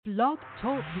Blog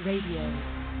Talk Radio.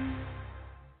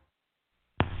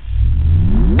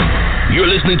 You're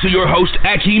listening to your host,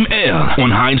 Akeem El, on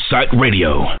Hindsight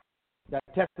Radio. That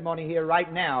testimony here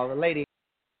right now, the lady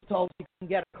told she couldn't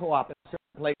get a co-op in a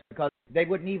certain place because they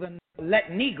wouldn't even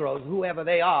let Negroes, whoever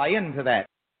they are, into that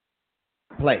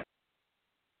place.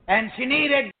 And she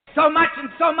needed so much and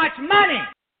so much money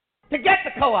to get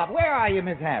the co-op. Where are you,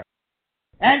 Miss Harris?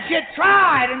 And she had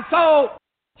tried, and so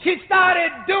she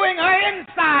started doing her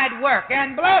inside work.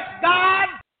 And bless God,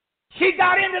 she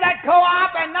got into that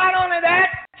co-op, and not only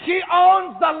that, she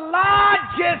owns the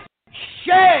largest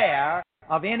share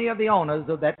of any of the owners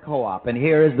of that co-op. And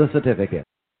here is the certificate.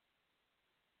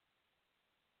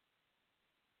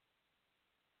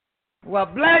 Well,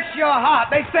 bless your heart.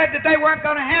 They said that they weren't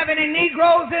going to have any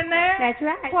Negroes in there? That's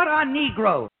right. What are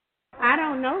Negroes? I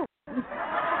don't know.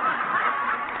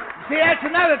 See, that's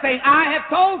another thing. I have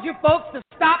told you folks to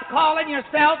stop calling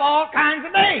yourself all kinds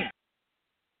of names.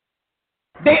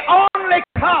 The only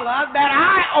color that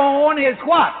I own is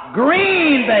what?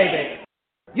 Green, baby.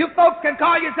 You folks can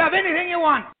call yourself anything you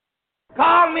want.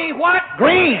 Call me what?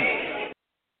 Green.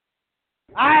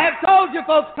 I have told you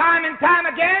folks time and time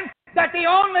again that the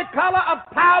only color of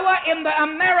power in the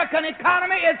American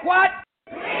economy is what?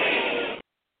 Green.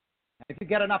 If you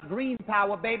get enough green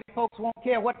power, baby, folks won't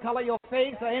care what color your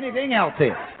face or anything else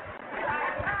is.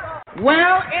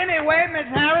 Well, anyway, Ms.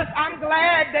 Harris, I'm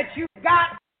glad that you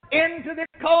got into this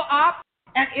co-op,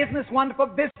 and isn't this wonderful?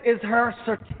 This is her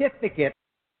certificate,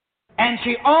 and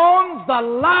she owns the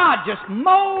largest,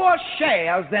 more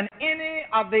shares than any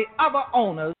of the other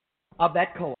owners of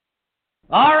that co-op.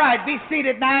 All right, be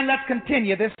seated now, and let's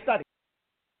continue this study.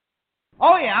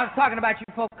 Oh, yeah, I was talking about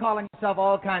you folks calling yourself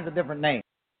all kinds of different names.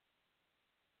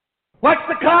 What's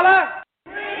the color?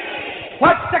 Green.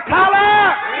 What's the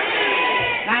color?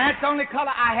 Green. Now, that's the only color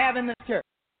I have in this church.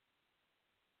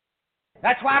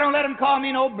 That's why I don't let them call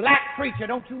me no black preacher.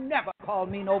 Don't you never call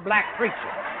me no black preacher.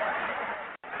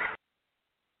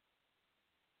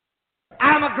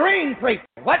 I'm a green preacher.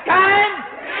 What kind?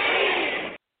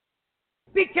 Green.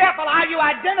 Be careful how you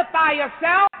identify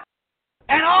yourself,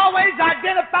 and always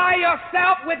identify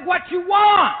yourself with what you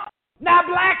want. Now,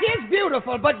 black is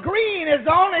beautiful, but green is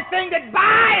the only thing that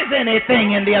buys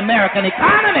anything in the American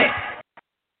economy.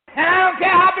 And I don't care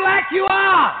how black you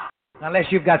are, unless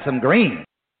you've got some green.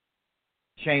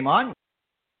 Shame on you.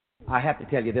 I have to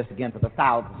tell you this again for the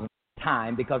thousandth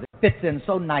time because it fits in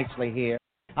so nicely here.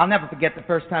 I'll never forget the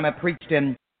first time I preached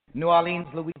in New Orleans,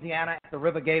 Louisiana at the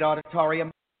Rivergate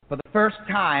Auditorium. For the first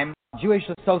time, a Jewish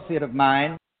associate of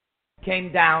mine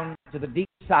came down to the Deep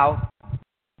South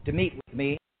to meet with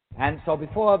me. And so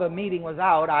before the meeting was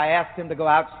out, I asked him to go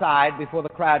outside before the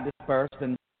crowd dispersed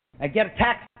and get a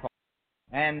taxi for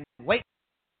me and wait.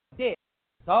 He did.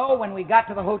 So when we got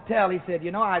to the hotel, he said,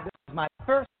 you know, this is my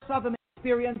first Southern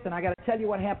experience, and I got to tell you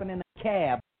what happened in the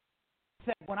cab. He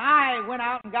said, when I went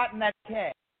out and got in that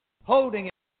cab, holding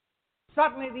it,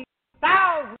 suddenly these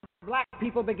thousands of black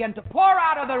people began to pour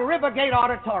out of the Rivergate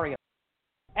Auditorium.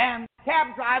 And the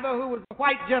cab driver, who was a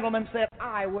white gentleman, said,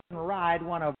 I wouldn't ride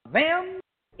one of them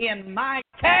in my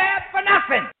cab for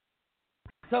nothing.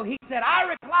 So he said, I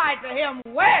replied to him,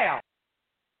 well,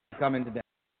 coming today.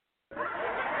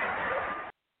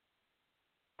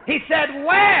 He said,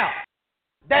 well,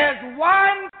 there's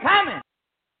one coming,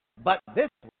 but this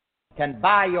one can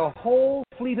buy your whole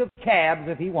fleet of cabs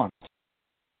if he wants.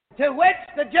 To which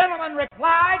the gentleman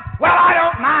replied, well, I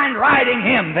don't mind riding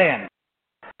him then.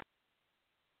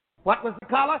 What was the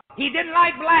color? He didn't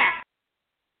like black.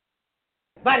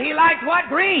 But he liked what?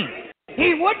 Green.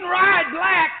 He wouldn't ride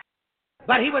black,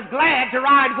 but he was glad to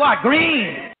ride what?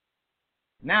 Green.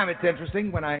 Now it's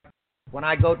interesting, when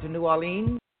I go to New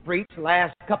Orleans, preach, the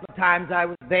last couple of times I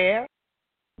was there,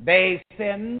 they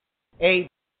send a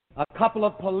couple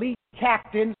of police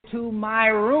captains to my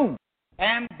room,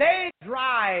 and they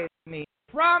drive me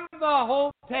from the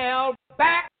hotel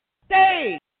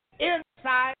backstage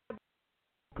inside the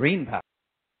green power.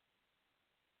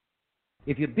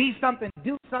 If you be something,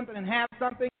 do something, and have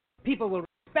something, people will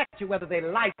respect you whether they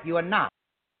like you or not.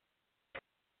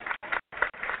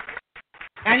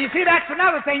 And you see, that's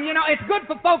another thing. You know, it's good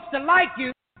for folks to like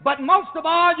you, but most of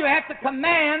all, you have to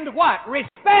command what?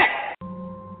 Respect.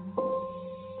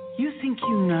 You think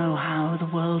you know how the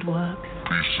world works?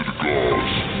 Peace to the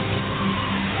gods.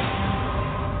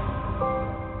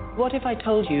 What if I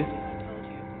told you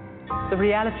the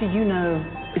reality you know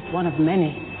is one of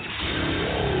many?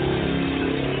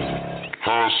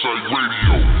 Hindsight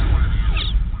Radio.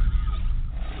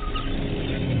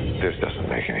 This doesn't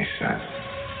make any sense.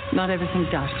 Not everything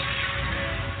does.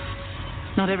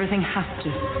 Not everything has to.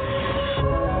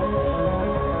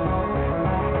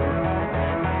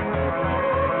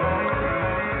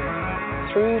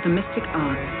 through the mystic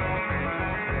arts,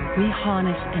 we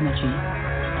harness energy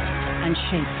and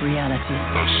shape reality.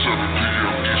 At 7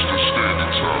 p.m. Eastern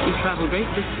Standard Time. We travel great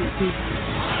distances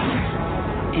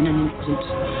in an instant.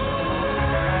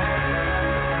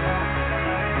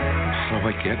 How do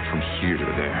I get from here to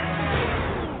there?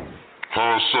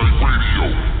 Hindsight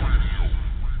Radio.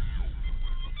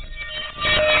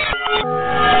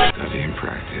 Study and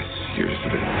practice. Here's the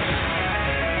bit.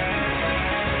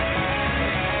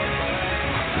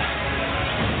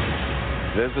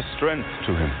 There's a strength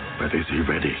to him, but is he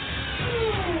ready?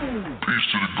 Peace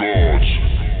to the gods.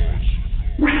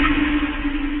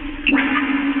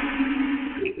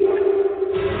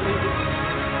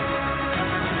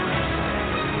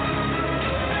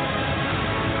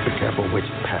 Be careful which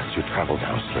path you travel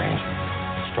down, Strange.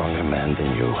 Stronger men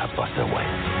than you have lost their way.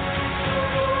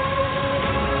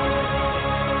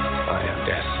 I am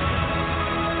death.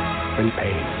 And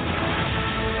pain.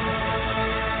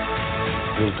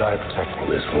 You'll die protecting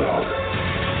this world.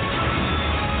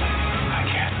 I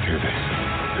can't do this.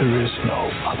 There is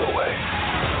no other way.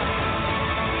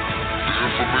 The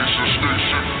information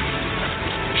station.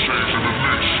 Changing the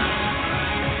nation.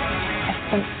 I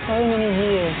spent so many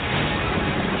years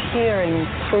peering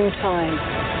through time,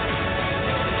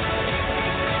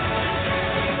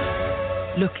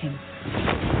 looking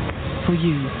for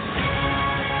you.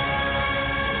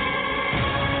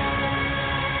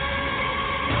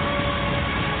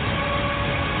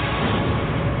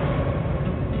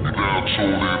 You're now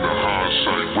tuned in to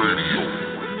Hindsight Radio.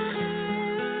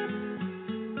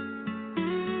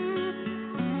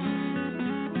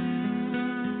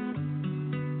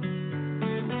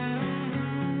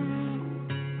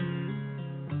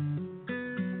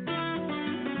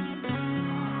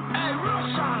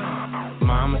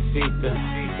 Mamacita,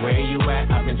 where you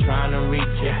at? I've been trying to reach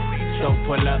ya. So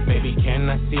pull up, baby, can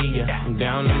I see ya? I'm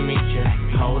down to meet ya.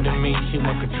 Holding me, she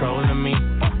want control of me.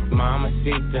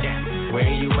 Mamacita,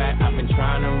 where you at? I've been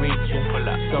trying to reach ya.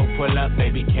 So pull up,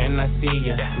 baby, can I see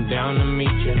ya? I'm down to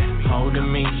meet ya.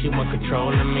 Holding me, she want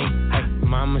control of me. Hey,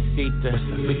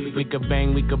 Mamacita, we could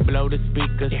bang, we could blow the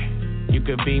speakers. You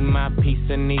could be my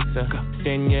pizza Nisa,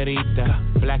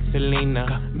 Senorita, Black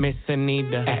Selena, Miss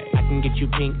Anita. I can get you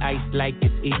pink ice like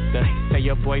it's Easter. Tell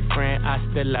your boyfriend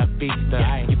hasta la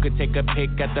vista. You could take a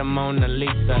pic at the Mona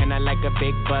Lisa. And I like a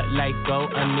big butt like Go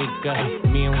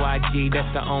Anika. Me and YG,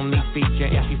 that's the only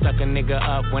feature. If she suck a nigga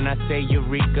up when I say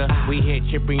Eureka. We hit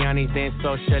Cipriani's then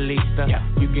Socialista.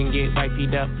 You can get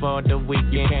wifey'd up for the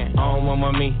weekend. On one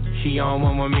with me, she on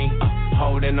one with me.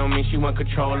 Holding on me, she want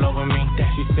control over me.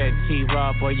 She said,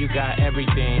 T-Raw, boy, you got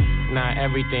everything. Not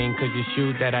everything, cause it's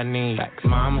you that I need.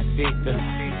 Mamacita,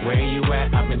 where you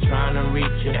at? I've been trying to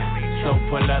reach ya. So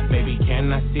pull up, baby,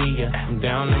 can I see ya? I'm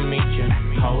down to meet ya.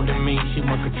 Holding me, she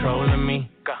want control of me.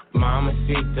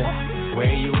 Mamacita,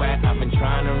 where you at? I've been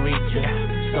trying to reach ya.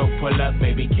 So pull up,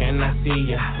 baby, can I see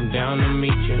ya? I'm down to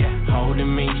meet ya.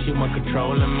 Holding me, she want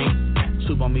control of me.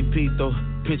 Soup on me, Pito.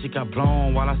 Pinch got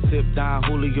blown while I sip down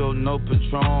Julio, no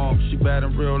Patron. She bad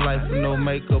in real life with no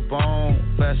makeup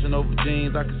on. Fashion over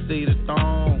jeans, I can see the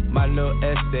thong. My little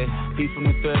Estes, he from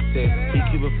the threat set. He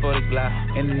keep it for the Glock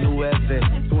and the new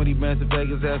Estes. 20 bands to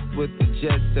Vegas, that's with the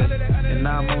jet set. And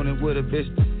I'm on it with a bitch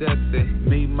to sexy.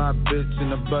 Me, my bitch,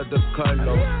 and the brother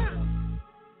Carlos.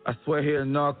 I swear here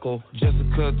narco.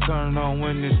 Jessica turn on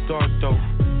when it's dark though.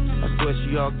 I swear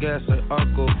she all gas like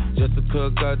Uncle. Jessica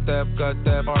got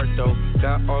that art though.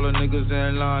 Got all the niggas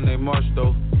in line, they march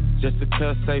though.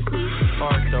 Jessica say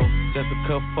art though.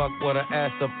 Jessica fuck with her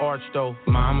ass up arch though.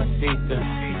 Mamacita,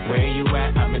 where you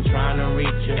at? I've been trying to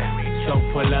reach ya. So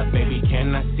pull up, baby,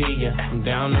 can I see ya? I'm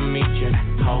down to meet ya.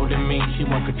 Holding me, she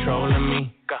want control of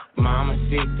me.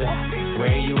 Mamacita,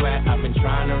 where you at? I've been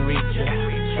trying to reach ya.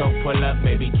 So pull up,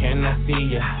 baby, can I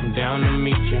see ya? I'm down to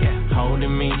meet ya.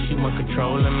 Holding me, she want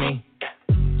control of me.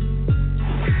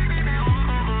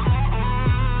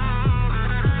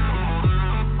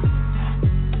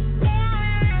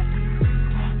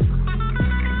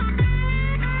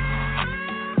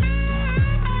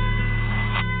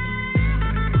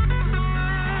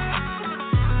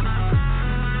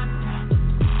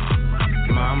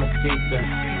 Mamacita,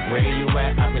 where you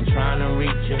at? I've been trying to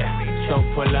reach ya. So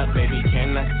pull up, baby,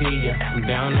 can I see ya? I'm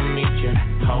down to meet ya.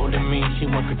 Holding me, she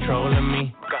want control of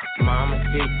me.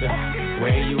 Mamacita,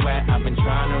 where you at? I've been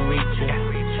trying to reach ya.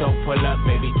 So pull up,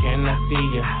 baby, can I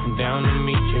see ya? I'm down to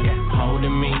meet ya.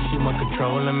 Holding me, she want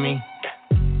control of me.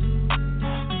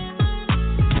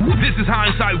 This is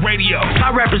Hindsight Radio.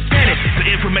 I represent it.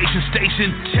 The information station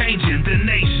changing the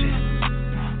nation.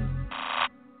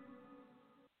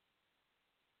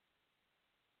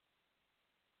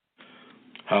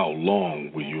 How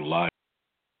long will you lie?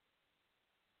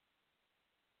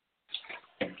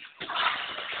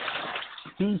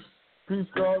 Peace,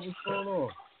 God. What's going on?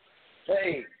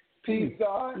 Hey, peace,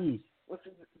 God. Peace. What's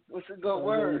a good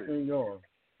word? Everything going?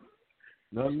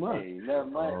 Nothing much. Hey,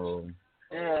 nothing much.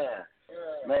 Yeah,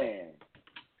 man.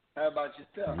 How about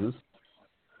yourself?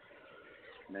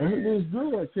 Everything's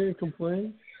good. I can't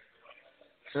complain.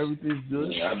 Everything's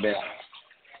good. Yeah,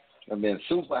 I've been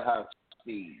super high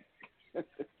speed.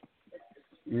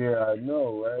 Yeah, I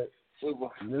know, right? Super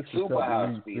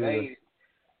high speed.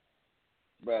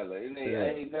 Brother, I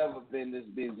ain't never been this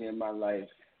busy in my life.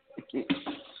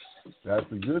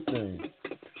 That's a good thing.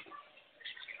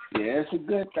 Yeah, it's a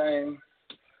good thing.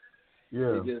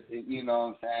 Yeah. You know what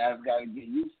I'm saying? I've got to get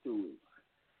used to it.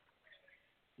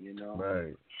 You know?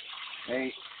 Right.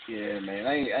 Yeah, man.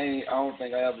 I don't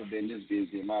think I ever been this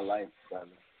busy in my life, brother.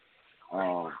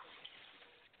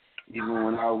 Even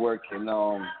when I work in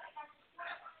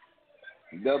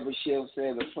double shifts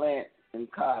at a plant in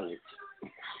college.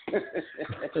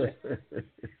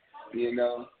 You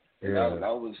know? Yeah.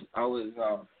 I was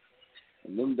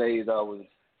in them days I was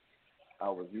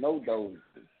no dozing.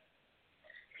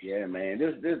 Yeah, man.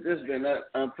 This been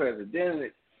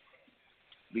unprecedented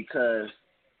because,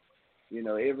 you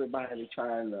know, everybody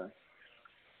trying to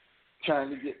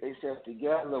get themselves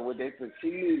together. What they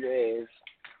perceive as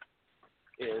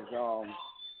you know,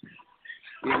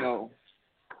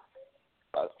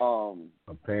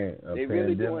 they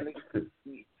really doing it.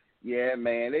 Yeah,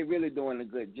 man, they really doing a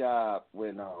good job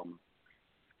when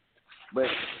but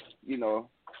you know,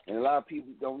 and a lot of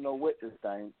people don't know what to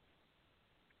think.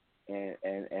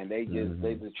 And they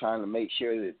just trying to make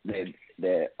sure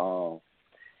that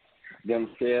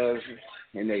themselves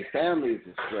and their families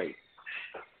are straight,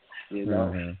 you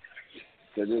know,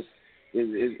 because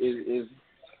it's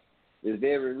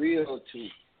very real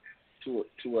to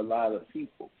a lot of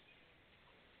people.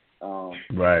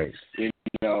 Right. You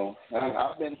know,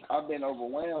 I've been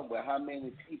overwhelmed by how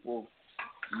many people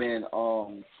been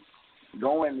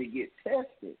going to get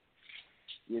tested.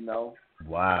 You know.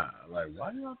 Wow. Like,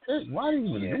 why y'all why are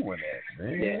you even doing that,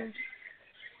 man?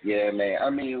 Yeah, man. I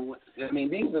mean,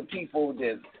 these are people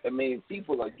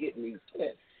people are getting these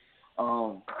tests.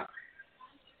 Lots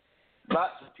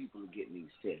of people are getting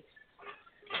these tests.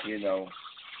 You know,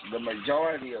 the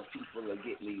majority of people are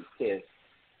getting these tests.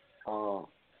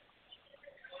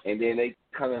 And then they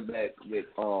coming back with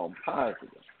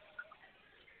positive.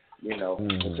 You know,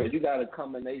 and so you got a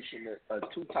combination of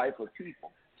two type of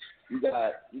people. You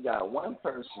got one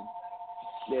person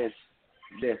that's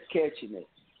catching it,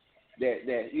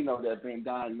 that you know, that's been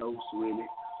diagnosed with it,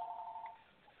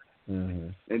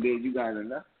 and then you got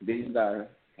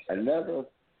another,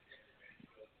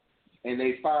 and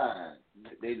they fine.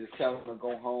 They just tell them to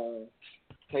go home,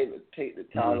 take the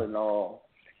Tylenol,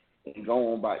 and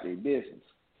go on about their business.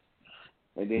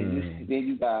 And then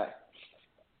you got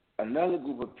another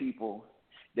group of people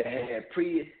that had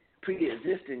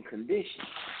pre-existing conditions.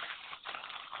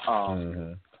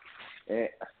 And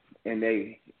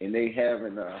they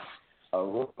having a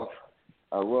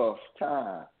rough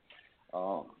time.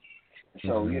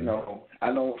 So you know,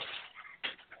 I know,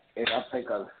 and I think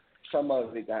some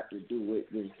of it got to do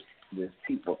with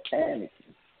people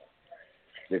panicking.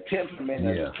 The temperament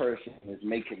of the person is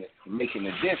making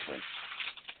a difference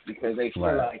because they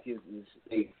feel like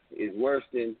it's worse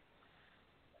than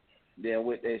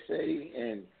what they say,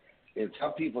 and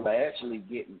some people are actually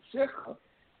getting sicker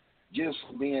just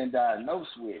for being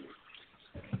diagnosed with it.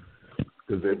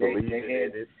 Because they believe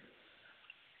in it.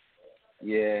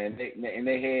 Yeah, and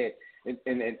they had,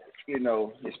 and you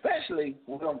know, especially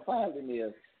what I'm finding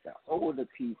is the older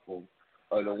people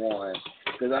are the ones,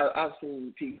 because I've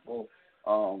seen people,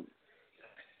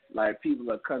 like people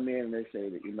that come in and they say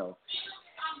that, you know,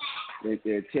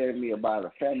 they're telling me about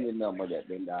a family member that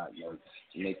been diagnosed,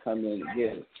 and they come in and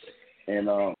get it, and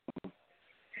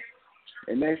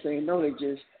they say no, they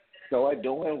just start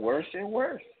doing worse and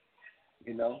worse,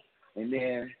 you know, and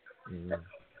then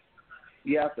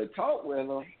you have to talk with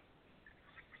them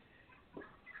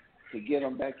to get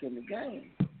them back in the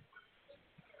game,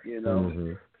 you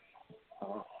know.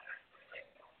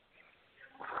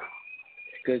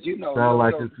 Because you know, sound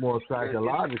like it's more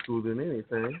psychological than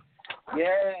anything.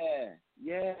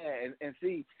 Yeah, and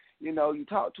see, you know, you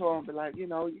talk to them, but like, you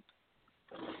know,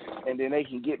 and then they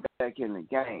can get back in the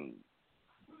game.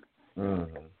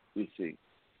 You see.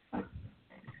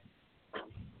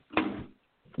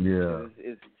 Yeah.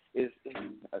 It's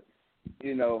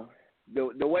you know,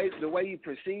 the way you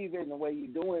perceive it and the way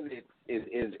you're doing it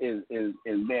is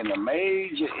been a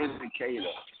major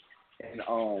indicator in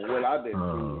what I've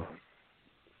been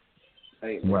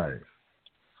seeing. Right.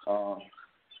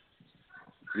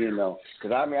 You know,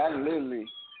 because I mean, I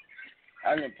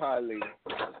didn't probably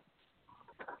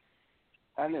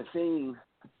done seen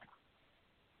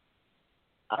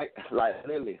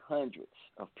literally hundreds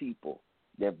of people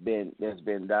that's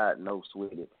been diagnosed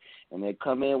with it, and they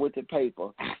come in with the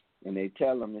paper and they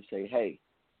tell them and say, hey,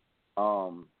 I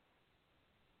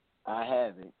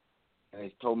have it, and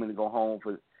they told me to go home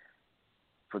for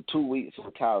 2 weeks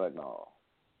for Tylenol,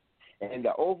 and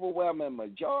the overwhelming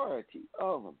majority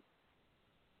of them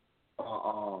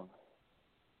are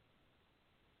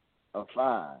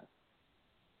fine.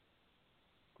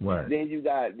 Right. Then you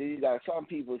got some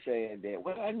people saying that,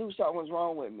 well, I knew something was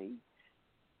wrong with me,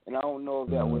 and I don't know if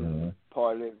that was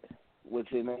part of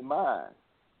what's in their mind,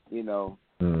 you know.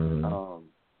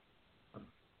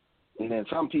 And then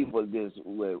some people just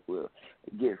will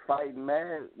get fighting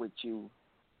mad with you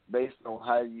based on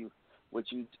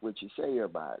what you say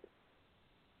about it.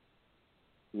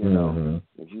 You know,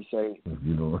 if you say,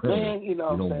 you don't, man, you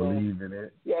know, you don't what I'm saying? believe in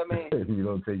it. Yeah, man. You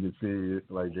don't take it serious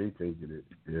like they taking it.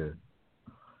 Yeah.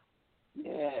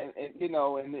 Yeah, and you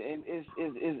know, and it's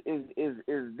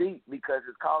deep because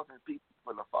it's causing people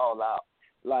to fall out.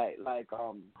 Like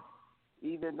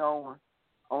even on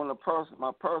my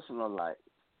personal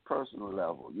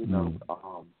level, you know,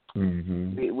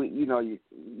 we you know, you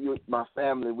my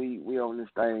family, we on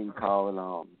this thing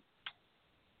called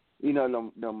you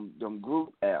know, them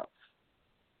group apps.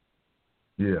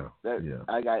 Yeah.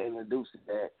 I got introduced to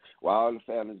that while all the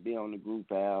families be on the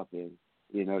group app, and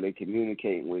you know, they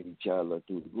communicate with each other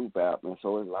through the group app, and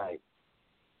so it's like,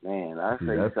 man, I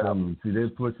say something. See, they're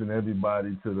pushing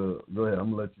everybody to the. Go ahead, I'm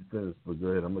gonna let you finish, but go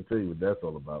ahead. I'm gonna tell you what that's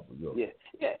all about. But go. Yeah.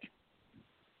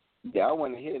 I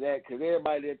want to hear that because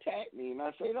everybody attacked me, and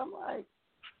I said, I'm like,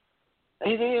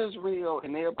 it is real,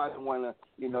 and everybody want to,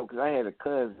 you know, because I had a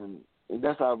cousin, and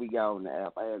that's how we got on the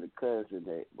app. I had a cousin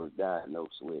that was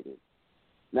diagnosed with it.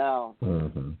 Now,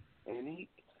 and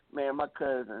my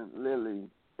cousin Lily.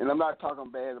 And I'm not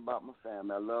talking bad about my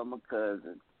family. I love my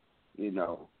cousin, you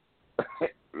know. I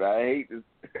hate to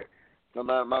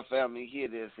somebody my family hear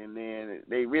this and then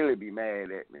they really be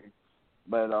mad at me.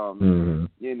 But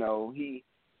you know, he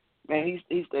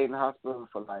stayed in the hospital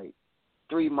for like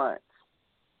 3 months.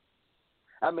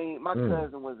 I mean, my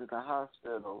cousin was in the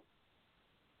hospital.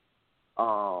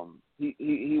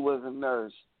 He was a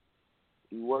nurse.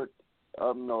 He worked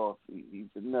up north.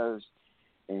 He's a nurse,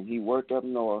 and he worked up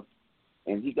north.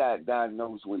 And he got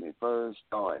diagnosed when it first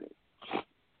started.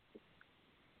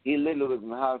 He literally was in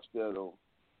the hospital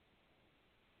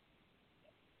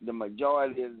the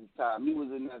majority of the time. He was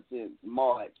in there since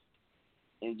March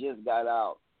and just got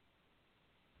out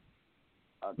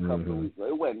a couple of weeks ago.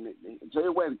 It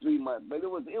wasn't 3 months, but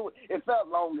it felt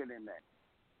longer than that.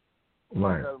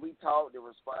 Right. Because we talked and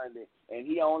responded, and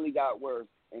he only got worse.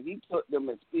 And he took them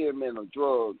experimental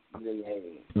drugs they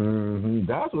had.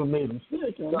 That's what made him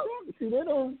sick. See, they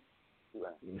don't.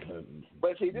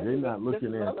 But see, they're not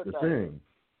looking at the thing.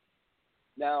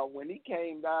 Now, when he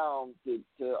came down to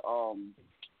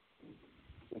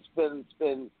spend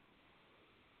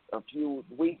a few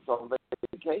weeks on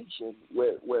vacation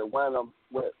with one of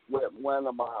my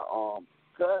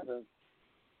cousins,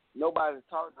 nobody's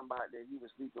talking about that he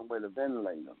was sleeping with a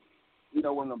ventilator. You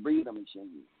know, when the breathing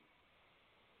machine.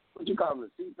 What you call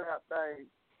it, the CPAP thing?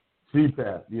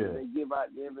 CPAP, yeah. They give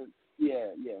out different.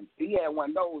 Yeah. He had one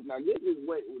of those. Now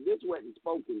this wasn't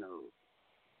spoken of,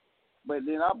 but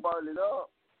then I brought it up.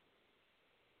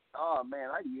 Oh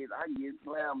man, I get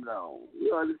slammed on.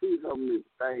 You know, to see some of these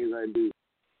things I do.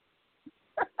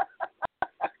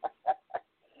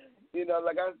 You know,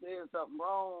 like I said, something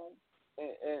wrong,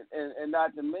 and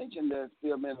not to mention the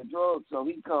experimental drugs. So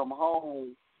he come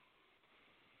home,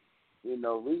 you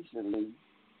know, recently.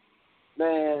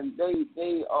 Man,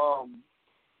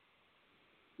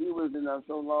 he was in there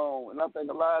so long, and I think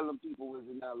a lot of them people was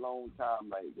in there a long time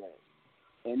like that.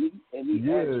 And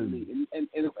he actually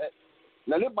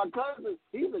now this my cousin,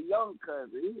 he's a young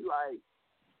cousin. He's like,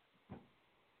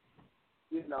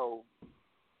 you know,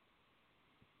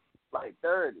 like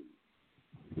 30.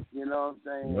 You know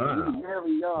what I'm saying? Wow. He's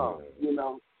very young, you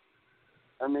know.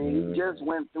 I mean, he just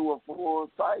went through a full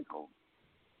cycle.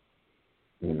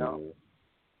 You know.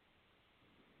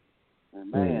 And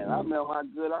man, I remember how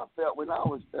good I felt when I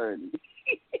was 30.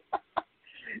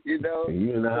 You know?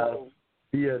 He in the house.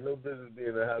 He had no business being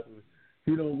in the house.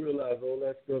 He don't realize all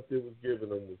that stuff they was giving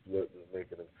him was what was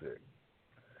making him sick.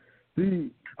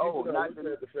 See, not to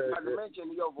mention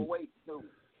the overweight too.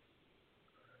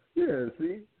 Yeah,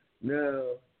 see?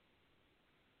 Now,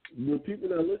 when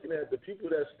people are looking at the people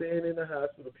that's staying in the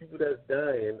hospital, the people that's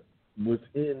dying was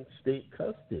in state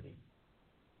custody.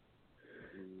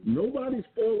 Nobody's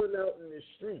falling out in the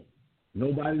street.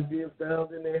 Nobody's being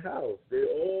found in their house. They're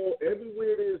all,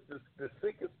 everywhere there's the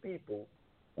sickest people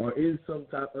are in some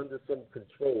type under some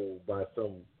control by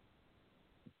some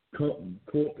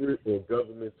corporate or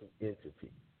governmental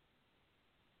entity.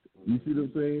 You see what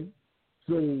I'm saying?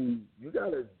 So you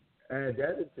got to add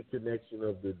that into connection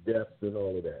of the deaths and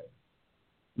all of that.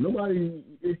 Nobody,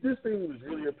 if this thing was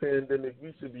really a pandemic,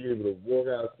 we should be able to walk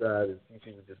outside and see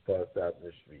people just pass out in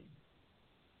the street.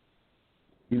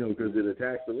 You know, because it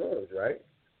attacks the lungs, right?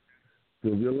 So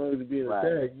if your lungs are being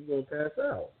attacked, you're going to pass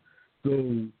out.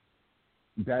 So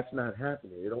that's not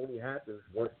happening. It only happens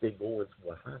once they go into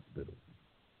a hospital.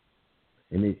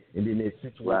 And then their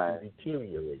situation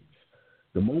deteriorates.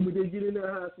 The moment they get in the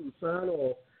hospital, sign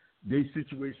off, their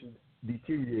situation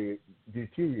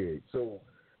deteriorates. So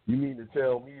you mean to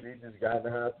tell me they just got in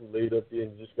the hospital, laid up there,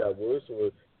 and just got worse,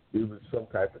 or it was some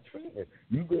type of treatment?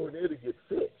 You go in there to get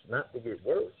fixed, not to get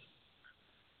worse.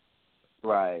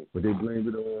 Right. But they blame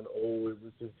it on, it was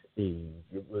his age.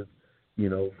 It was,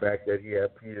 the fact that he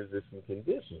had pre-existing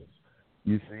conditions.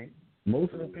 You see?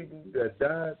 Most of the people that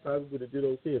died probably would have did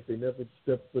okay if they never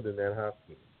stepped foot in that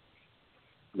hospital.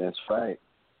 That's right.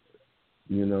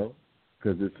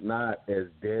 Because it's not as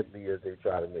deadly as they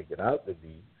try to make it out to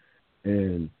be.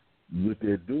 And what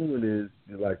they're doing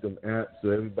is, like them apps, so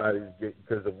everybody's getting,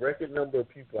 because a record number of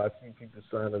people, I see people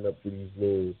signing up for these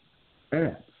little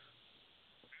apps,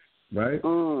 right?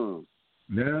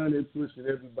 Now they're pushing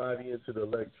everybody into the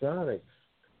electronics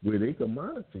where they can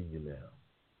monitor you now.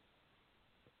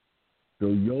 So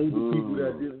the people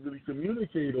that didn't really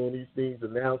communicate on these things are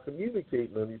now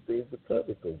communicating on these things because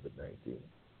of COVID-19.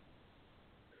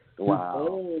 Wow. It's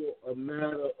all a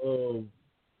matter of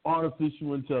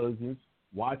artificial intelligence,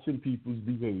 watching people's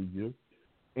behavior,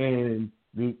 and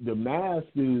the mask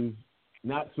is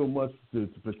not so much to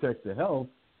protect the health,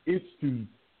 it's to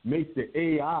make the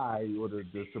AI or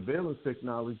the surveillance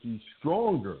technology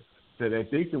stronger so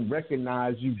that they can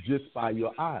recognize you just by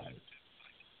your eyes.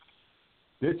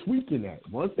 They're tweaking that.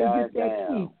 Once they get that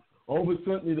tweak, all of a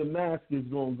sudden the mask is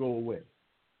going to go away.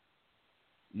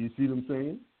 You see what I'm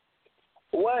saying?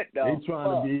 What the They're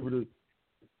trying to be able to.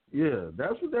 Yeah,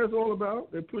 that's what that's all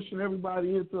about. They're pushing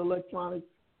everybody into electronic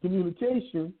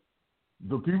communication.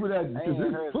 The people that, because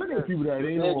there's plenty of people that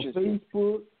ain't on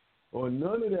Facebook or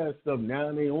none of that stuff.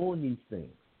 Now they own these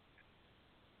things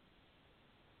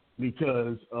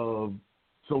because of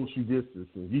social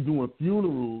distancing. You're doing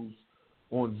funerals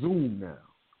on Zoom now.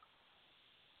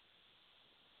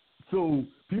 So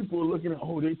people are looking at,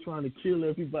 they're trying to kill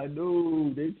everybody.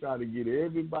 No, they try to get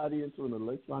everybody into an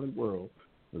electronic world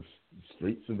of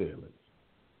straight surveillance.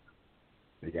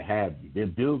 They can have you. They're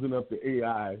building up the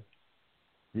AI.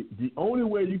 The only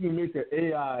way you can make the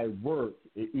AI work,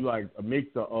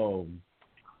 make the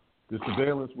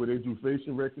surveillance where they do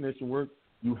facial recognition work,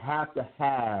 you have to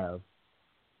have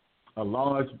a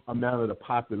large amount of the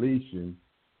population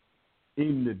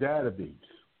in the database.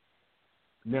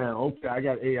 Now, okay, I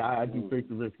got AI, I do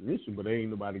facial recognition, but ain't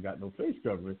nobody got no face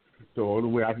covering. So the only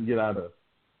way I can get out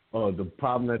of the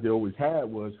problem that they always had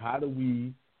was, how do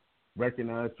we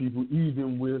recognize people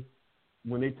even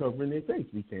when they covering their face?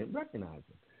 We can't recognize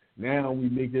them. Now we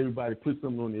make everybody put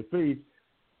something on their face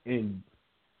and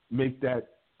make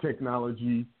that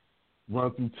technology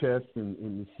run through tests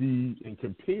and see and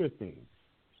compare things.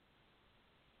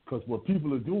 Because what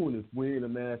people are doing is wearing a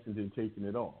mask and then taking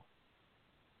it off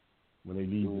when they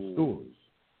leave the stores.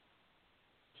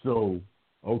 So,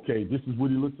 okay, this is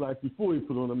what he looks like before he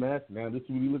put on a mask. Now this is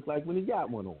what he looks like when he got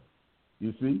one on.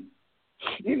 You see?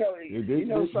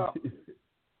 Something.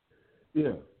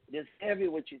 Yeah. It's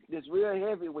real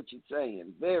heavy what you're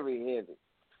saying. Very heavy.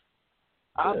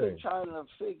 I've been trying to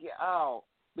figure out,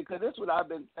 because that's what I've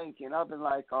been thinking. I've been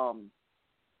like, I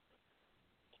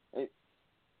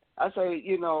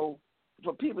say,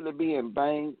 for people to be in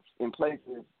banks, in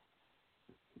places,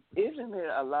 isn't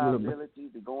there a liability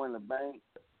to go in the bank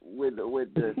with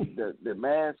the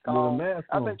mask on?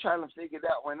 I've been trying to figure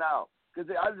that one out, because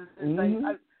I just think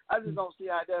I just don't see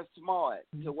how that's smart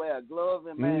to wear a glove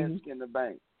and mask in the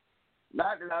bank.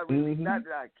 Not that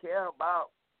I care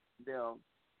about them,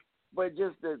 but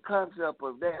just the concept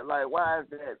of that. Like, why is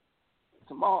that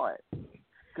smart?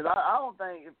 Because I don't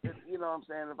think, if you know what I'm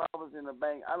saying, if I was in the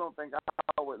bank, I don't think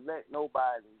I would let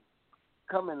nobody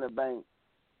come in the bank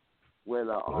with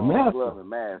a glove and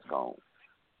mask on.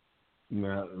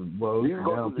 Now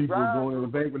people are going in the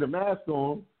bank with a mask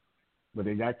on, but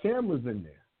they got cameras in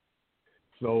there.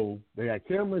 So they got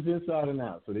cameras inside and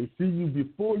out. So they see you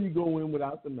before you go in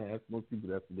without the mask. Most people,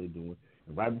 that's what they're doing.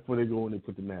 And right before they go in, they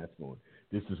put the mask on.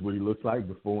 This is what he looks like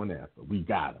before and after. We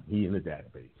got him. He in the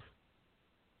database.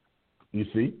 You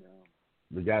see?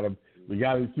 We got to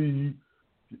see,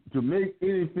 to make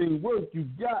anything work, you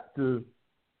got to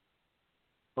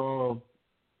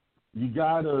you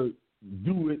gotta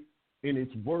do it in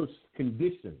its worst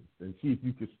conditions and see if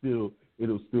you can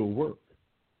it'll still work.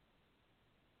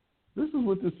 This is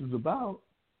what this is about.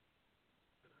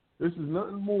 This is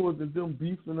nothing more than them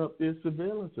beefing up their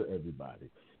surveillance of everybody.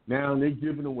 Now they're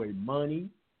giving away money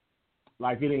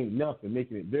like it ain't nothing,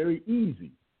 making it very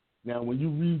easy. Now, when you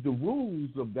read the rules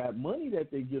of that money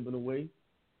that they're giving away,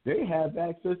 they have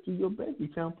access to your bank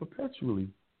account perpetually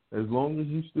as long as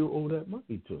you still owe that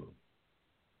money to them.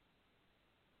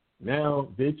 Now,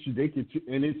 they could,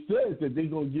 and it says that they're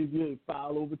going to give you a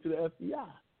file over to the FBI.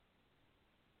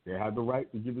 They have the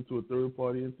right to give it to a third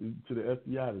party to the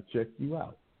FBI to check you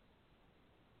out.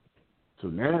 So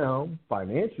now,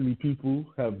 financially, people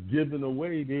have given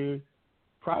away their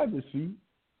privacy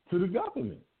to the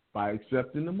government by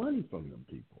accepting the money from them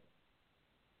people.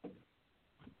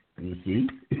 You see?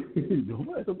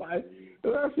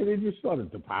 They just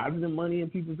started depositing money in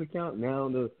people's account. Now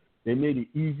they made it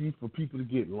easy for people to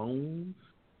get loans.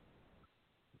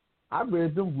 I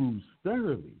read them rules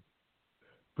thoroughly.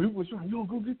 People were saying, yo,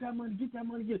 go get that money, get that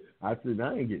money, get it. I said,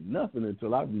 I ain't getting nothing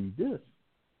until I read this.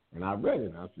 And I read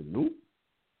it, and I said, nope,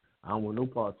 I don't want no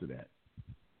parts of that.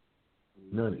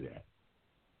 None of that.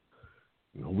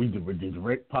 You know, we did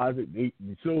direct deposit.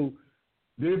 So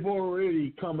they've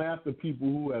already come after people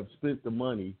who have spent the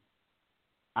money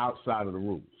outside of the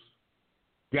rules.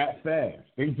 That fast.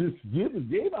 They just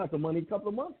gave out the money a couple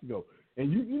of months ago.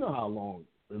 And you know how long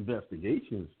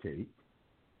investigations take.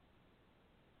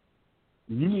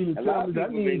 You mean to tell me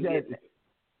that means that?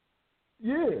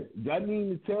 Yeah, that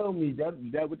means to tell me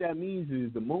that what that means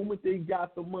is the moment they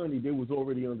got the money, they was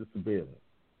already under surveillance,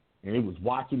 and they was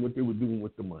watching what they were doing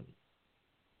with the money.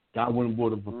 Guy went and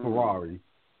bought a Ferrari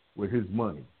with his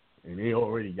money, and they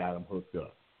already got him hooked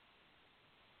up.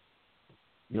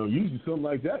 You know, usually something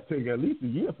like that take at least a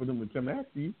year for them to come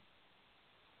after you.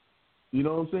 You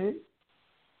know what I'm saying?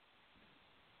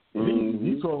 Mm-hmm.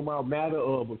 You talking about a matter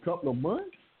of a couple of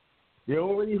months? They're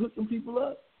already hooking people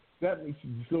up. That makes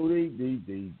so they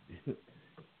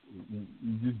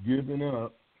just giving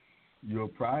up your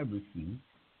privacy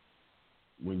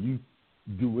when you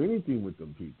do anything with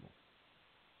them people.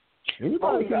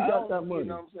 Anybody can got that money. You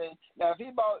know what I'm saying? Now,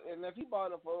 if he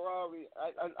bought a Ferrari,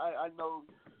 I know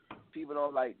people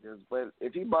don't like this, but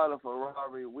if he bought a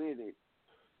Ferrari with it,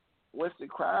 what's the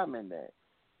crime in that?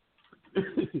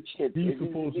 He's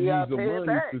supposed to use the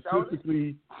money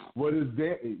specifically. What is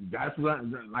that? That's what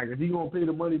like. If he's gonna pay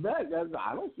the money back,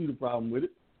 I don't see the problem with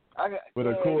it.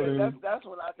 According that's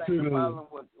what I think the problem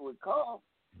with Carl.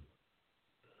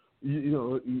 You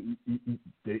know, he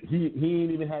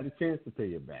ain't even had a chance to pay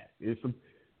it back.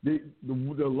 The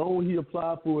loan he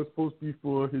applied for is supposed to be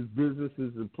for his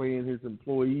businesses and paying his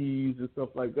employees and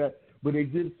stuff like that. But they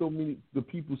give the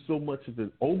people so much of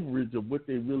an overage of what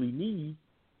they really need.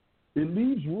 It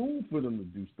leaves room for them to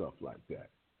do stuff like that.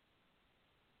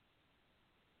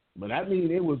 But I mean,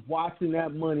 they was watching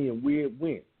that money and where it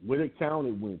went, what account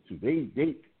it went to.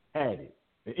 They had it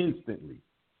instantly.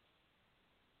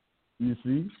 You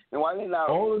see? And why they not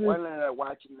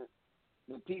watching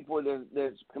the people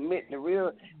that's committing the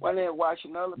real? Why they not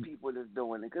watching other people that's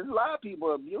doing it? Because a lot of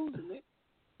people are abusing it.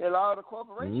 And a lot of the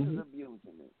corporations are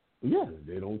abusing it. Yeah,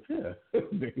 they don't care.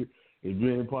 If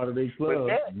you ain't part of their club,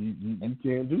 you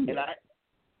can't do that.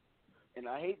 And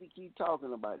I hate to keep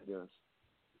talking about this,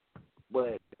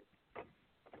 but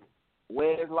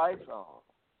where's Lysol?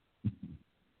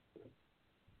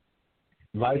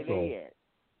 Lysol? Where they at?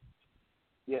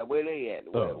 Yeah, where they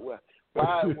at? Oh.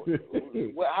 How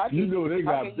you know they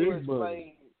got big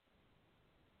money.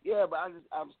 Yeah, but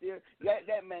I'm still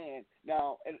that man.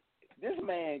 Now, this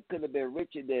man could have been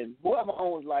richer than whoever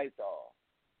owns Lysol.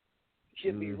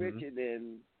 Should be richer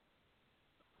than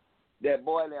that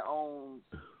boy that owns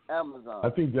Amazon. I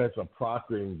think that's a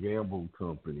Procter and Gamble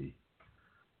company.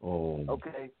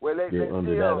 Okay, well they're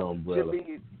under that umbrella.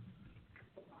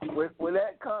 Well,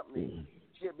 that company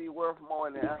should be worth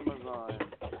more than Amazon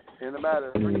in a matter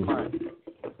of 3 months.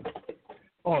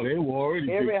 Oh, they were already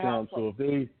big time, so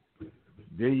if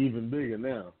they're even bigger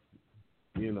now.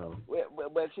 You know.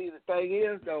 But see, the thing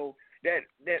is though. That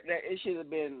it should have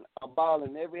been a ball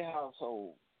in every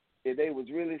household if they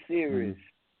was really serious.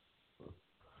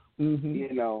 Mm-hmm.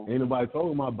 You know, ain't nobody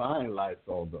talking about buying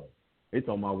Lysol though. They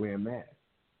talking about wearing masks.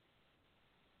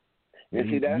 And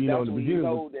see, that's when you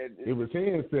know that it was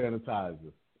hand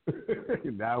sanitizer.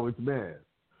 Now it's masks.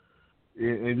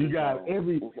 And you got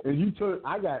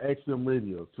I got XM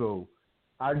radio, so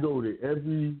I go to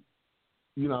every.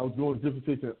 You know, I was going to different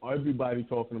stations, everybody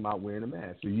talking about wearing a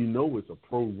mask. So you know it's a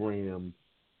program,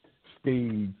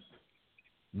 staged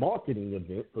marketing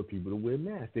event for people to wear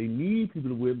masks. They need people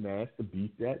to wear masks to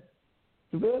beat that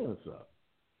surveillance up.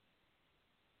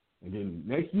 And then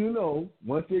next you know,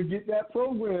 once they get that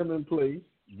program in place,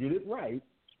 get it right,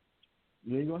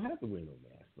 you ain't going to have to wear no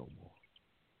mask no more.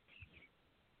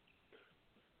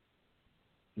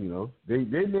 You know,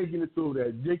 they're making it so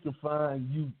that they can find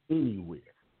you anywhere.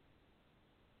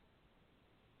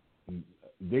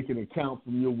 They can account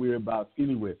from your whereabouts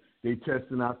anywhere. They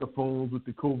testing out the phones with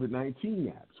the COVID-19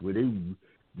 apps, where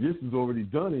this is already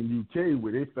done in UK,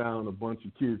 where they found a bunch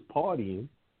of kids partying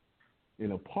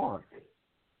in a park,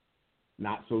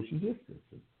 not social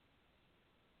distancing,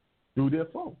 through their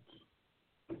phones.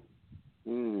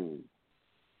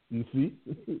 You see?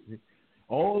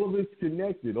 All of it's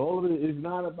connected. All of it is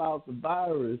not about the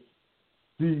virus.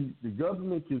 See, the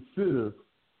government considers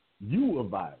you a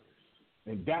virus,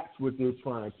 and that's what they're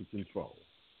trying to control.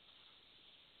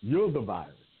 You're the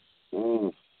virus.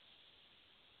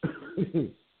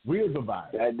 We're the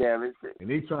virus. And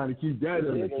they're trying to keep that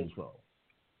under control.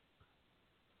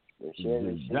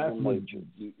 That's what,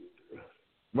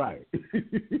 right.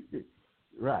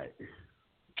 Right.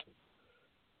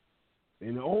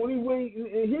 And the only way,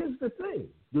 and here's the thing,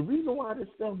 the reason why this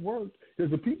stuff works is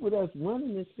the people that's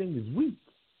running this thing is weak.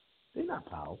 They're not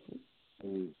powerful.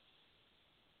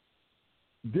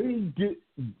 They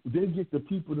get the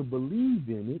people to believe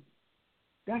in it.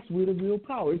 That's where the real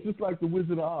power. It's just like the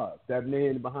Wizard of Oz, that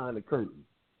man behind the curtain.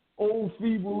 Old,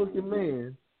 feeble-looking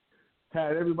man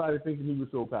had everybody thinking he was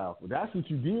so powerful. That's what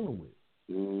you're dealing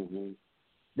with.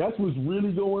 That's what's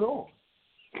really going on.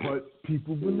 But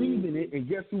people believe in it, and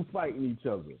guess who's fighting each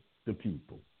other? The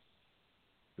people.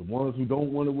 The ones who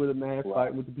don't want to wear the mask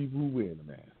fighting with the people who wear the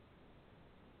mask.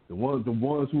 The ones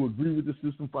who agree with the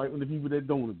system fight with the people that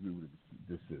don't agree with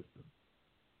the system.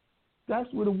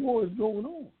 That's where the war is going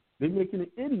on. They're making the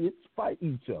idiots fight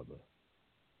each other.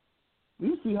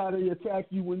 You see how they attack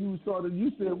you when you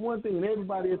said one thing and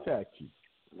everybody attacked you.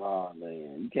 Oh,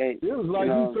 man. You can't. It was like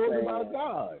you talking about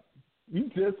God. You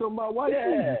said something about white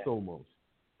Jesus almost.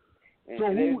 So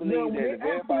when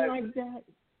they're acting like that,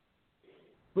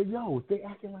 but if they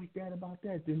acting like that about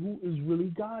that, then who is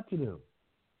really God to them?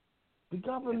 The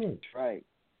government. Right.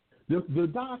 The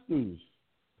doctors.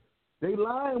 They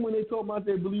lying when they talk about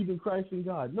they believe in Christ and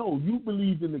God. No, you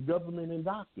believe in the government and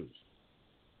doctors.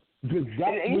 Because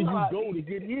that's where you go to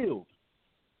get healed.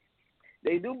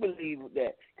 They do believe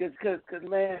that. Because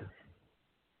man,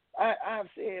 I've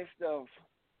said stuff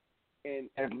and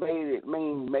made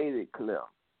it clear.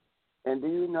 And do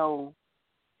you know,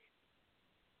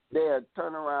 they'll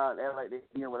turn around and act like they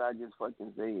hear what I just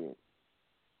fucking said.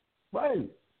 Right.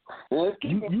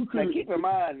 Keep in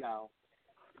mind now.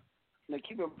 Now,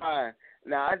 keep in mind.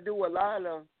 Now, I do a lot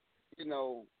of,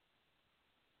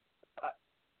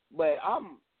 but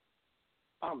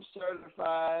I'm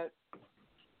certified.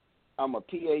 I'm a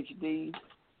PhD.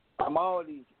 I'm all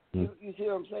these. You see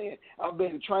what I'm saying? I've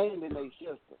been trained in a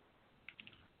system.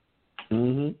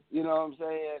 You know what I'm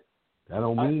saying? That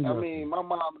don't mean nothing. I mean, my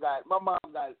mom got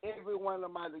every one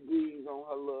of my degrees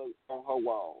on her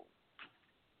wall,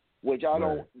 which I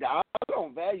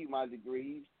don't value my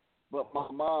degrees, but my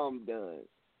mom does.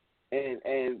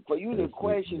 And for you to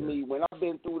question me when I've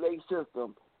been through their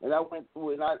system, and I went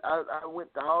through and I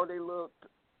went to all their little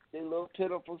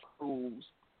pitiful schools,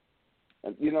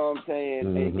 you know what I'm saying?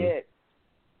 And yet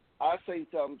I say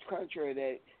something contrary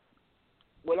that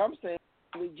what I'm saying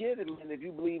is legitimate if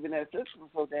you believe in that system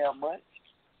so damn much.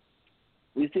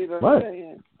 You see what I'm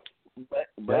saying? But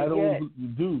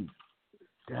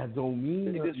that don't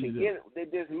mean nothing. They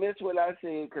dismiss what I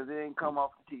said because it ain't come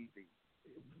off the TV.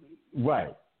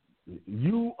 Right.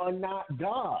 You are not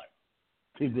God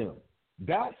to them.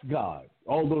 That's God,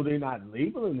 although they're not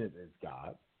labeling it as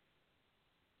God.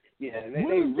 Yeah, they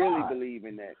really believe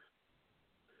in that.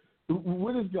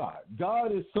 What is God?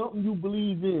 God is something you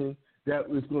believe in that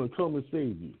is going to come and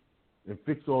save you and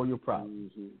fix all your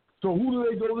problems. So who do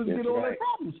they go to get all their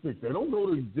problems fixed? They don't go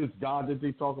to this God that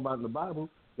they talk about in the Bible.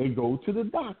 They go to the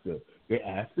doctor. They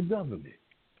ask the government.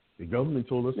 The government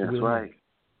told us to do it.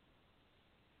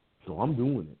 So I'm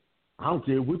doing it. I don't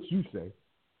care what you say.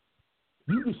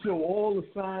 You can show all the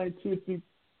scientific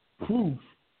proof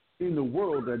in the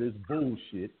world that it's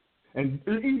bullshit. And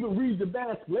even read the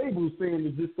mask labels saying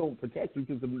that this don't protect you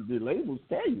because the labels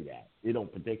tell you that. It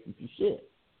don't protect you for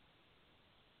shit.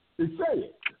 They say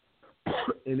it.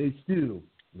 And they still,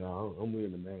 no, I'm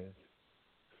wearing the mask.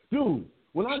 Dude,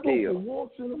 when I go for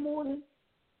walks in the morning,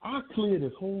 I clear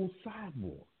this whole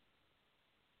sidewalk.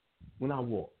 When I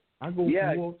walk. I go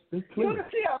for walks, they clear. You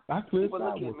see how I clear people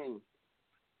look at me.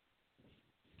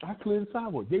 I clear the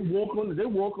sidewalk. They walk on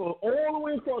all the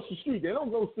way across the street. They don't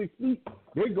go 6 feet.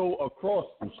 They go across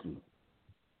the street.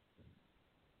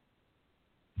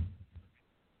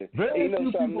 Very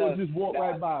few people just walk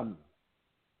right by me.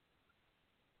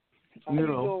 How you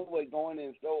doing with going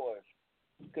in stores?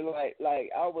 Because, like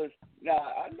I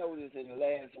noticed in the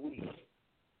last week,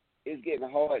 it's getting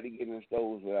hard to get in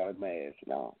stores without a mask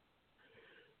now.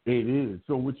 It is.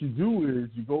 So what you do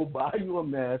is you go buy you a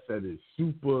mask that is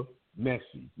super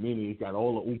messy, meaning it got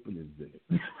all the openings in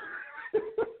it.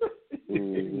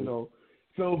 You know,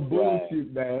 so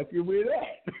bullshit mask, you wear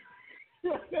that.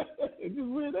 Just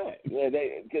wear that. Yeah,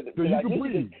 because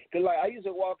like I used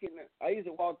to walk in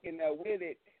there with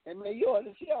it, and man, you ought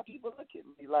to see how people look at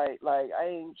me like I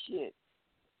ain't shit.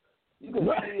 You can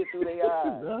see it through their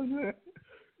eyes.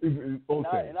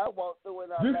 Okay. And I walk through it.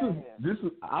 This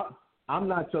is. I'm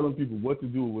not telling people what to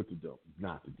do or what to do,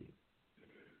 not to do.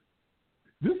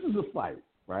 This is a fight,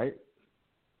 right?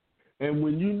 And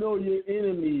when you know your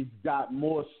enemy's got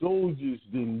more soldiers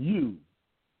than you,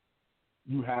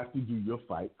 you have to do your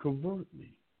fight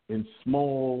covertly in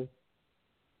small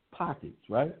pockets,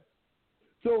 right?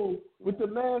 So with the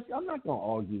mask, I'm not going to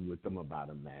argue with them about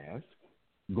a mask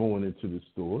going into the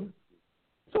store.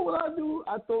 So what I do,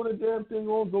 I throw the damn thing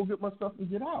on, go get my stuff and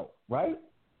get out, right?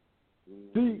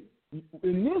 See,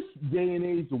 in this day and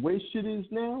age, the way shit is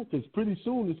now, because pretty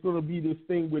soon it's going to be this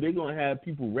thing where they're going to have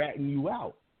people ratting you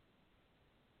out,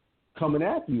 coming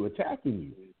after you, attacking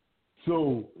you.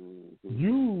 So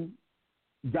you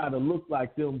got to look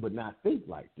like them but not think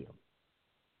like them.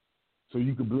 So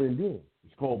you can blend in.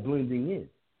 It's called blending in.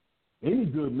 Any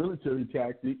good military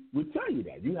tactic would tell you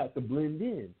that. You have to blend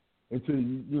in until,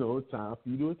 it's time for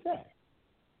you to attack.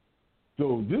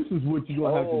 So this is what you're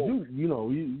going to have to do. You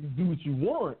do what you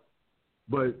want,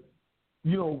 but,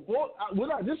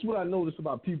 this is what I notice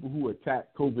about people who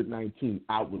attack COVID-19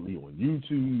 outwardly on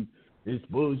YouTube. It's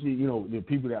bullshit. The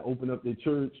people that open up their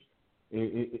church,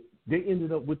 they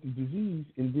ended up with the disease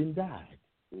and then died.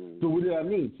 So what did I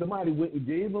mean? Somebody went and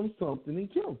gave them something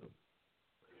and killed them.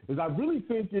 Because I really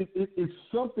think it's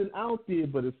something out there,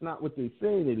 but it's not what they're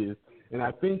saying it is. And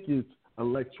I think it's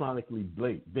electronically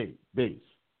based,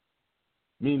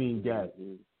 meaning that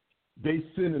they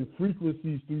sending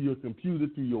frequencies through your computer,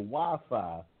 through your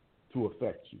Wi-Fi to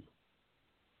affect you.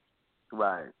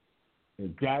 Right.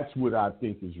 And that's what I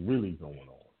think is really going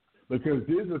on. Because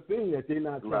there's a thing that they're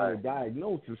not trying to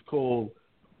diagnose. It's called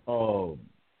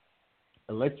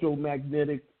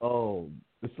electromagnetic.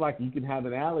 It's like you can have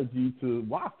an allergy to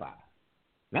Wi-Fi.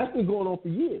 That's been going on for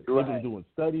years. They've been doing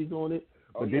studies on it,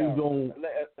 but they don't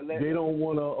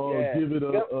want to give it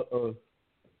a.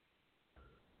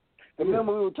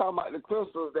 Remember we were talking about the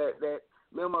crystals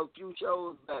remember a few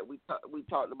shows that we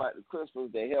talked about the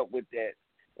crystals that help with that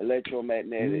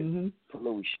electromagnetic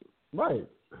pollution. Right.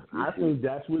 I think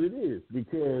that's what it is,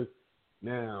 because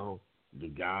now the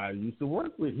guy I used to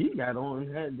work with, he got on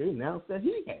and they announced that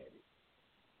he had it.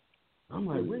 I'm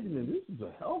like, wait a minute, this is a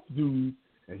health dude,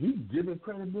 and he's giving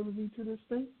credibility to this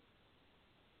thing?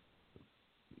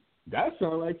 That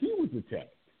sounded like he was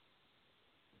attacked.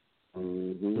 To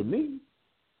me.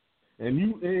 And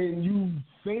you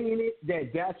saying it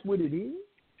that's what it is?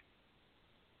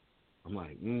 I'm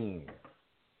like,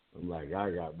 I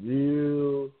got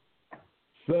real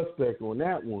suspect on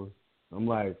that one. I'm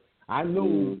like, I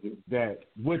know that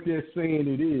what they're saying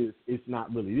it is, it's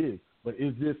not really it is. But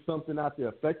is there something out there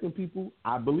affecting people?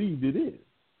 I believe it is.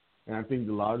 And I think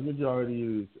the large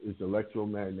majority is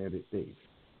electromagnetic based.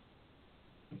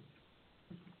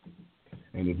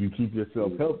 And if you keep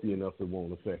yourself healthy enough, it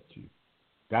won't affect you.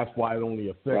 That's why it only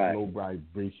affects low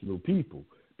vibrational people.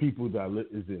 People that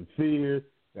is in fear,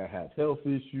 that have health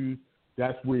issues.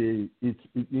 That's where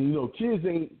kids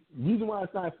ain't, reason why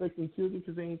it's not affecting children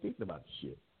because they ain't thinking about the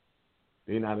shit.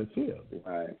 They're not in fear.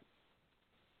 Right.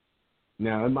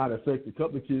 Now, it might affect a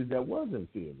couple of kids that was in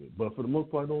fear of it, but for the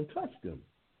most part, don't touch them.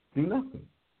 Do nothing.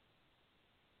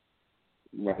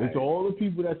 Right. It's all the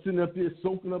people that sitting up there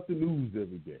soaking up the news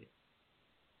every day.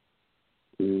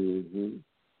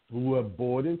 Who are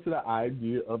bought into the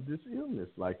idea of this illness.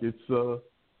 Like it's,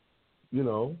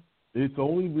 it's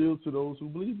only real to those who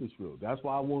believe it's real. That's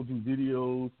why I won't do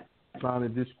videos trying to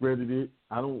discredit it.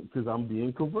 I don't, because I'm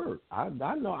being covert. I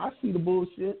know, I see the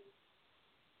bullshit.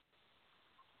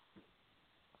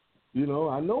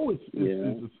 I know it's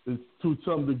to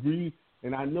some degree,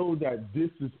 and I know that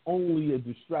this is only a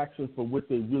distraction for what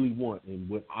they really want. And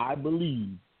what I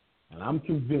believe, and I'm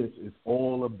convinced, is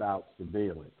all about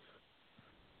surveillance.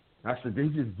 I said, they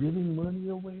just giving money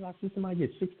away? I said, somebody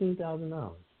get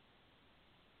 $16,000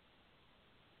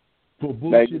 for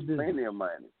bullshit. They just plenty of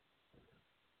money.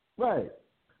 Right.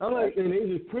 I'm like, and they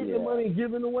just printing the money and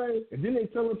giving away, and then they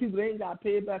telling people they ain't got to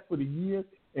pay it back for the year,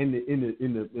 and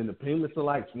the payments are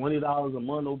like $20 a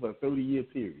month over a 30-year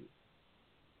period.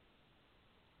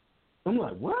 I'm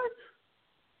like, what?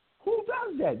 Who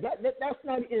does that? That's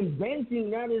not in banking.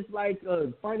 That is like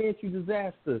a financial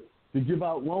disaster to give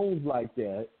out loans like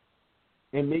that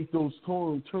and make those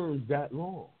terms that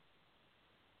long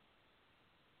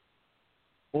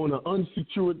on an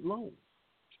unsecured loan.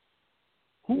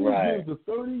 Who gives a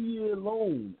 30-year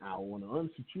loan out on an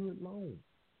unsecured loan?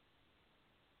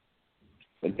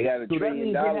 But they got $1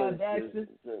 trillion.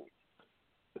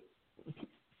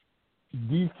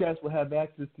 These cats will have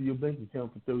access to your bank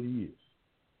account for 30 years,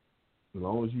 as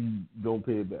long as you don't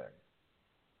pay it back.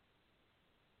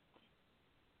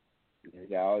 They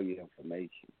got all your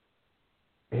information.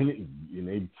 And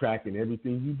they tracking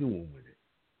everything you're doing with it.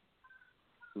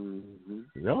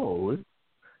 Mm-hmm. No,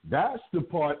 that's the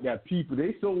part that people,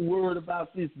 they so worried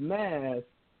about this mask.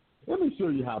 Let me show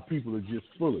you how people are just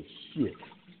full of shit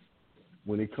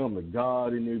when they come to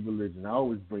God and their religion. I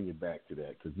always bring it back to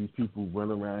that because these people run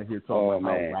around here talking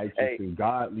about how righteous and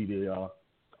godly they are.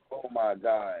 Oh, my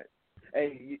God.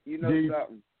 Hey, you know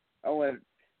something? I went,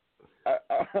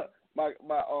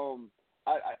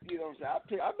 you know what I'm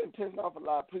saying? I've been pissing off a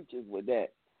lot of preachers with that,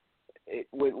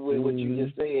 with what you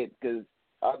just said, because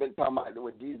I've been talking about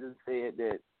what Jesus said,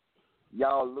 that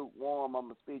y'all lukewarm, I'm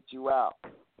gonna spit you out.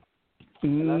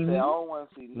 And I said I don't want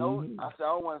to see I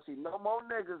don't want to see no more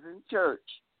niggas in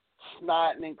church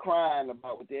snotting and crying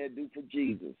about what they'll do for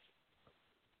Jesus.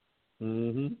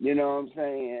 You know what I'm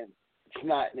saying?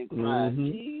 Snotting and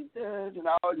crying, Jesus, and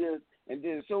all this, and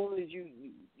then as soon as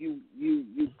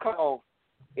you call,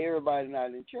 everybody not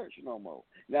in church no more.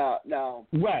 Now, I don't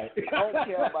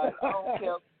care about. I don't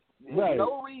care. There's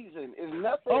no reason. It's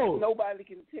nothing nobody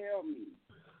can tell me.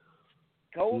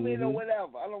 COVID or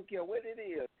whatever. I don't care what it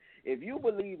is. If you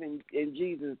believe in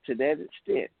Jesus to that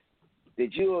extent,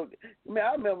 that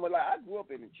I remember, like, I grew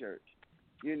up in the church.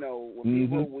 You know, when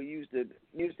people were used to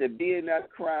be in there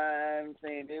crying,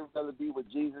 saying they would rather be with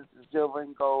Jesus than silver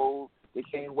and gold. They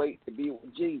can't wait to be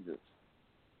with Jesus.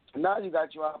 Now you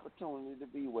got your opportunity to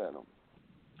be with him.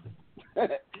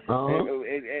 And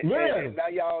now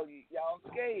y'all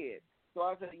scared. So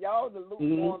I said, y'all the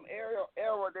lukewarm era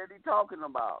that he talking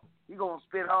about. He gonna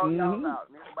spit all y'all out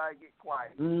and everybody get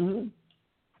quiet.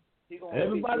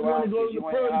 Everybody want to go to the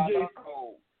pearly gates.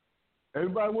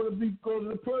 Everybody want to go to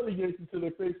the pearly gates until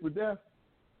they face with death.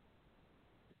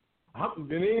 And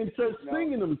they in church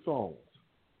singing them songs.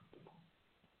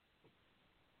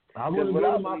 I want to go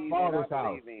to my father's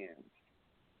house.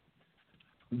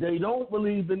 They don't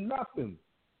believe in nothing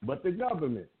but the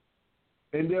government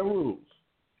and their rules.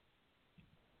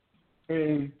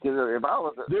 And if I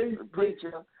was a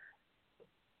preacher,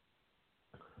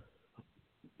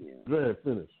 go ahead,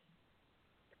 finish.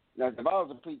 Now, if I was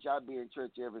a preacher, I'd be in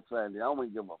church every Sunday. I don't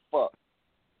even give a fuck,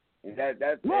 and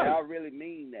and I really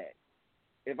mean that.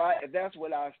 If that's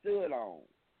what I stood on,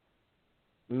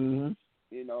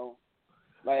 you know.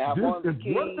 Like how Martin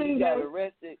Luther King got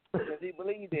arrested because he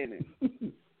believed in it.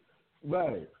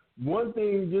 Right. One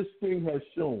thing this thing has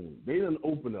shown, they done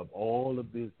open up all the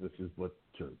businesses but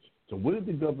the church. So what did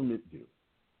the government do?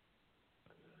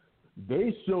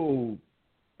 They showed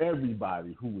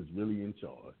everybody who was really in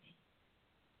charge.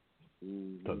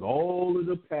 Because all of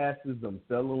the pastors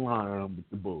fell in line with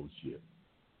the bullshit.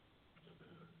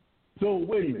 So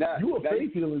wait a minute, you a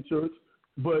faith healing church,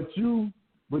 but you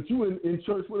in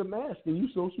church with a mask and you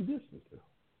social distancing.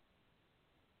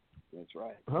 That's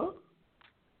right. Huh?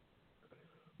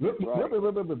 Right.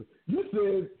 You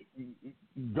said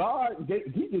God,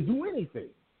 he can do anything.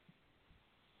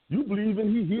 You believe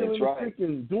in he healing the sick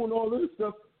and doing all this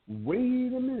stuff. Wait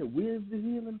a minute. Where's the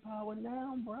healing power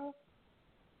now, bro?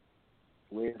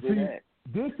 Where's it at?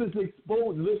 This is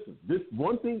exposed. Listen, this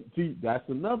one thing, that's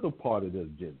another part of the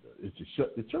agenda, is to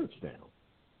shut the church down.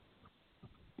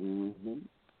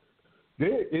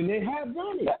 They have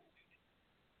done it.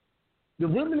 The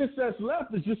remnant that's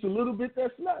left is just a little bit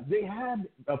that's left. They have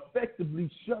effectively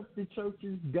shut the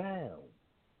churches down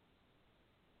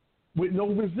with no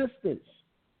resistance,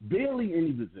 barely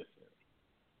any resistance.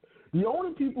 The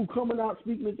only people coming out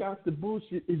speaking against the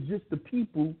bullshit is just the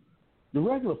people, the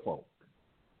regular folk.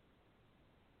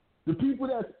 The people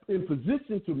that's in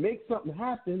position to make something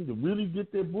happen, to really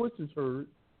get their voices heard,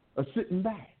 are sitting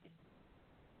back.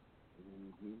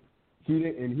 See,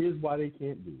 and here's why they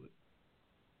can't do it.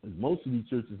 Because most of these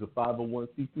churches are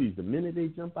 501c3s. The minute they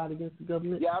jump out against the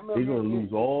government, they're going to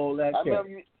lose all that cash.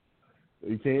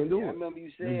 They can't do it. I remember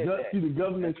you said that. See, the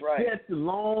government set the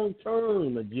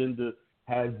long-term agenda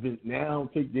has been now,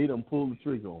 they done pulled the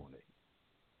trigger on it.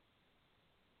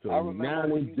 So now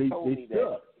they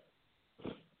stuck.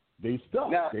 They stuck.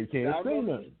 Now, they can't say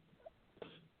nothing.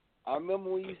 I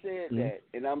remember when you said that,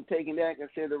 and I'm taking that into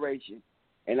consideration,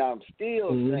 and I'm still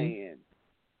saying,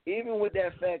 even with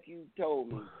that fact you told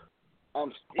me,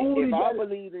 if I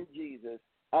believe in Jesus,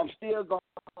 I'm still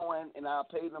going and I'll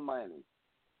pay the money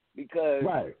because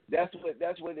that's what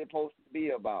it's supposed to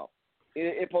be about.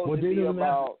 It's supposed to be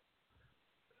about.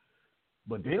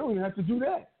 But they don't even have to do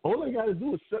that. All they got to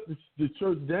do is shut the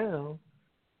church down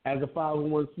as a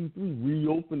 501c3,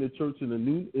 reopen the church in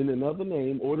another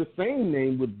name or the same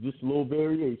name with just a little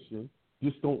variation.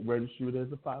 Just don't register it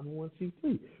as a 501c3.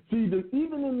 See,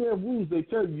 even in their rules, they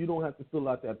tell you don't have to fill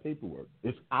out that paperwork.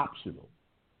 It's optional,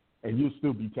 and you'll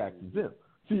still be tax exempt.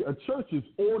 See, a church is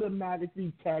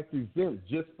automatically tax exempt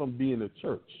just from being a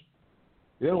church.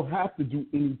 They don't have to do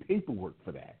any paperwork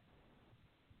for that.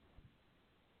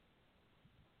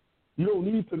 You don't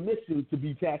need permission to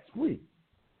be tax-free.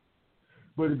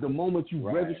 But at the moment you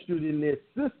registered in their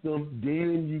system,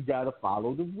 then you got to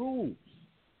follow the rules.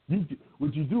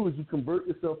 What you do is you convert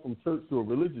yourself from church to a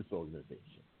religious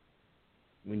organization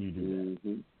when you do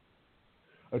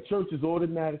that. A church is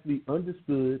automatically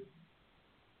understood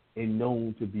and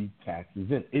known to be tax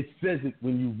exempt. It says it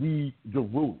when you read the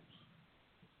rules.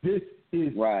 This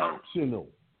is optional.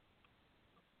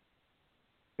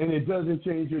 And it doesn't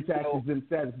change your tax exempt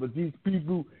status. But these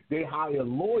people, they hire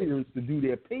lawyers to do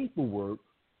their paperwork.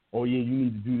 Oh, yeah, you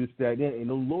need to do this, that, and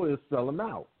those lawyers sell them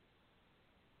out.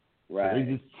 Right. So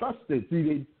they just trust it.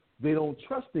 See, they don't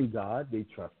trust in God. They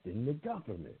trust in the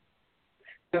government.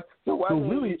 So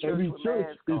really, every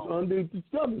church is under the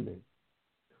government.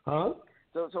 Huh?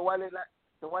 So why they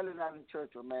not in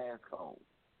church with masks on?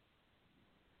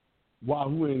 Why?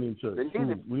 Who ain't in church? What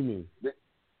do you mean?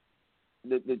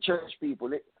 The church people.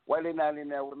 Why they not in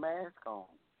there with masks on?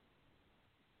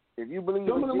 If you believe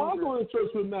some of them Jesus, are going to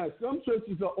church with masks. Some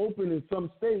churches are open in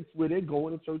some states where they're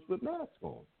going to church with masks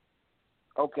on.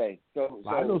 Okay, so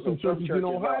I know some churches in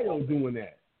Ohio doing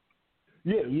that.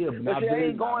 Yeah, but see, I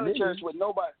ain't going to church with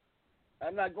nobody.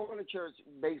 I'm not going to church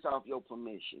based off your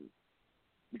permission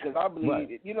because I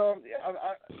believe it. You know,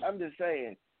 I'm just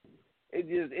saying,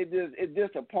 it's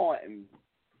disappointing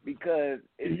because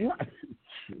it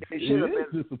should have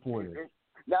been disappointing.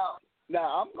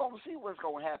 Now I'm gonna see what's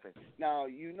gonna happen. Now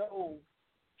you know,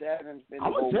 Saturn's been.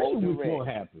 I'm gonna tell you what's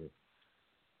gonna happen.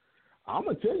 I'm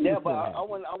gonna tell you. Yeah, but I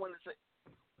want to say.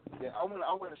 Yeah, I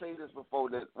want to say this before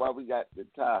that while we got the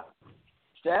time.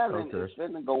 Saturn is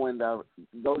finna go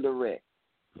direct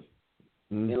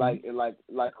in like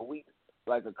a week,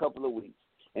 like a couple of weeks,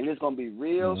 and it's gonna be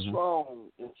real strong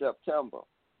in September.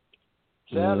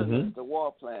 Saturn is the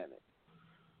war planet.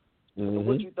 So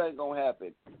what you think gonna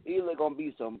happen? Either gonna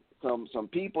be some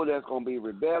people that's gonna be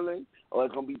rebelling, or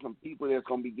it's gonna be some people that's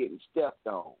gonna be getting stepped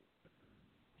on.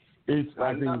 I think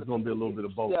it's gonna be a little bit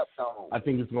of both. I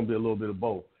think it's gonna be a little bit of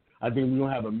both. I think we're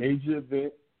gonna have a major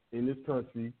event in this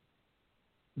country.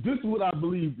 This is what I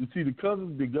believe. You see, because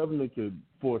the government could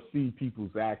foresee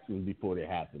people's actions before they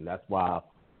happen. That's why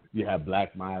you have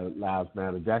Black Lives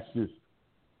Matter. That's just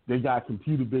they got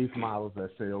computer-based models that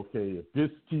say, okay, if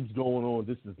this keeps going on,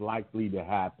 this is likely to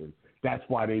happen. That's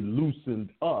why they loosened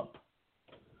up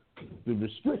the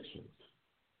restrictions.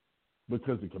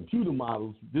 Because the computer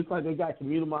models, just like they got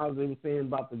computer models they were saying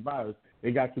about the virus,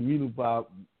 they got computer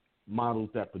models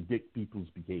that predict people's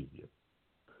behavior.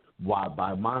 Why?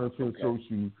 By monitoring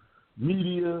social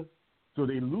media. So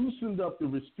they loosened up the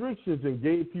restrictions and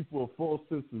gave people a false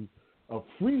sense of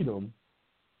freedom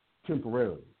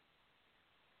temporarily.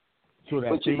 So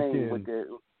that what you mean with that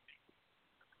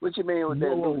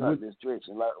loosening up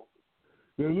restriction?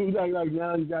 Like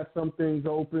now you got some things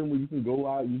open where you can go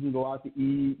out to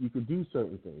eat, you can do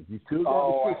certain things. You still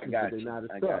got restrictions, but they're not as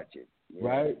tough. Yeah.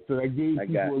 Right? So that gave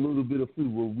people a little bit of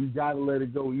food. Well, we got to let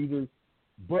it go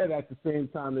but at the same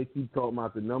time they keep talking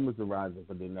about the numbers are rising,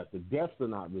 but then that the deaths are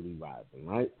not really rising,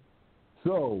 right?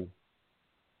 So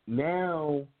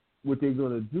now what they're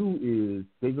going to do is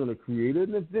they're going to create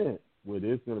an event where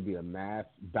there's going to be a mass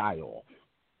die-off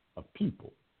of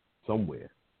people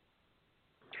somewhere.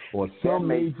 Or some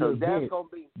major event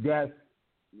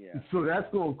so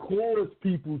that's going to cause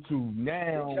people to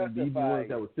now, even ones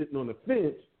that were sitting on the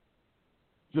fence,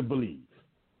 to believe.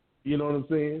 You know what I'm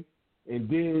saying? And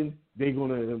then they're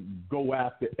going to go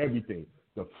after everything.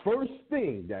 The first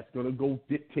thing that's going to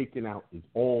get taken out is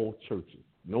all churches.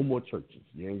 No more churches.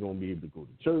 You ain't going to be able to go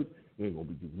to church. You ain't going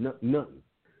to be doing nothing.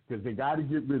 Because they got to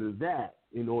get rid of that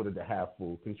in order to have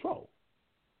full control.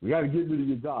 We got to get rid of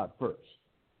your God first.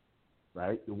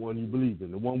 Right? The one you believe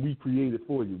in, the one we created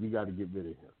for you, we got to get rid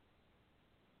of him.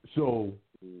 So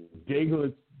they're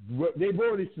going to they've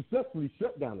already successfully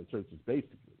shut down the churches,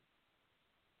 basically.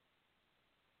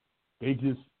 They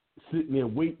just sitting there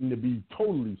waiting to be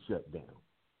totally shut down.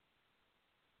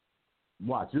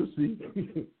 Watch, you'll see.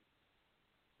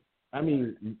 I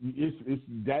mean, it's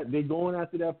that they're going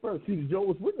after that first. See, the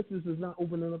Jehovah's Witnesses is not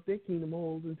opening up their kingdom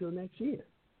halls until next year.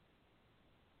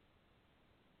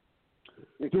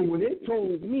 So when they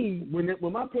told me, when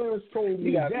my parents told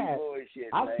me that,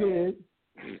 I said,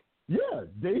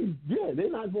 they're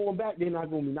not going back. They're not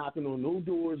going to be knocking on no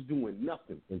doors, doing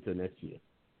nothing until next year.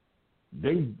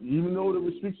 They, even though the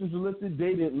restrictions are lifted,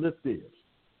 they didn't lift theirs.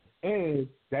 And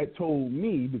that told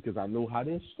me, because I know how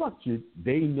they're structured,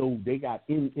 they know they got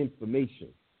information.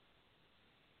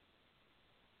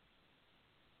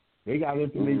 They got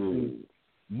information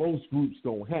most groups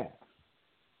don't have.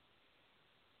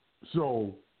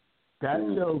 So that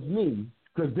tells me,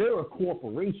 because they're a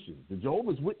corporation. The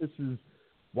Jehovah's Witnesses,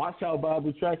 Watch Out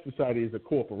Bible Tract Society is a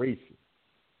corporation.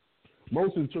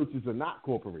 Most of the churches are not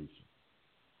corporations.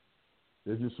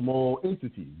 They're just small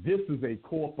entities. This is a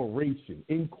corporation,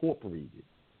 incorporated,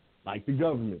 like the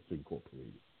government's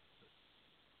incorporated.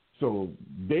 So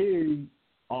they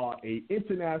are an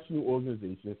international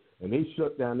organization, and they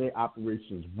shut down their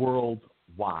operations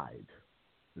worldwide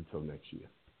until next year.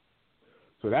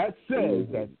 So that says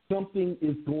that something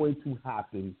is going to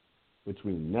happen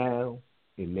between now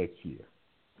and next year.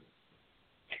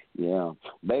 Yeah,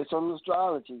 based on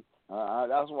astrology.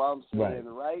 That's why I'm saying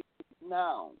right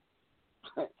now.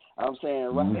 I'm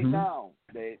saying right now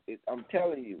that I'm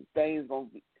telling you, things gonna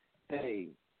be. Hey,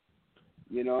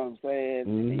 you know what I'm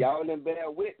saying? Y'all done bear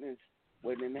witness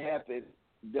what done happened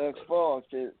thus far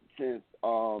since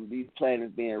these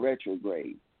planets being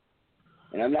retrograde.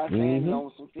 And I'm not saying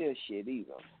on some fear shit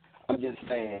either. I'm just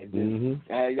saying,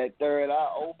 have that third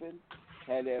eye open,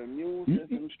 have that immune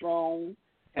system strong,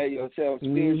 have yourself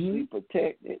spiritually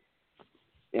protected,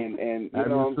 and you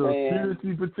know what I'm saying?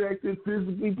 Spiritually protected,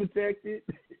 physically protected.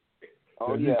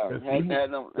 Oh yeah.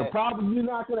 The problem, you're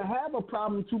not going to have a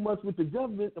problem too much with the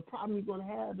government. The problem you're going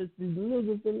to have is these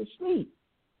niggas in the street.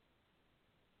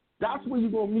 That's where you're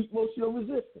going to meet most of your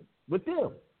resistance, with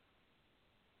them.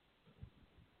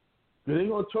 They're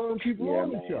going to turn people on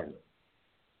each other.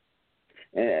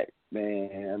 And,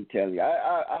 man, I'm telling you,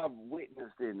 I've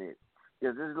witnessed in it.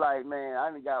 Because it's like, man,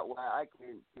 I done got why I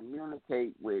can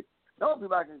communicate with. The only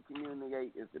people I can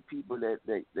communicate is the people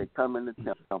that come in the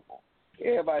temple.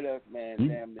 Everybody else, man,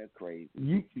 damn, they're crazy.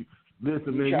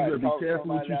 Listen, man, you got to be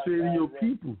careful what you say to your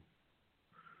people.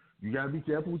 You got to be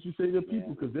careful what you say to your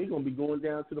people, because they're going to be going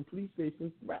down to the police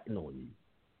station ratting on you.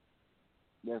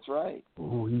 That's right.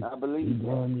 Oh, I believe he's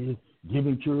down there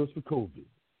giving cures for COVID.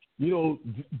 You know,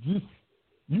 just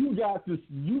you got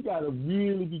to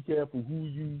really be careful who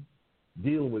you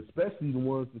dealing with, especially the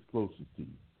ones that's closest to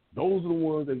you. Those are the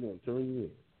ones that are going to turn you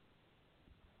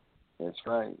in. That's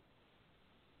right.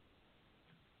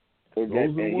 And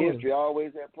history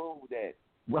always has proved that.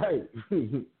 Right.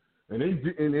 and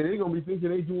they're going to be thinking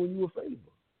they're doing you a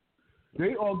favor.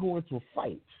 They are going to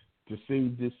fight to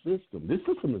save this system. This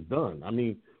system is done. I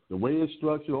mean, the way it's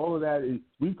structured, all of that,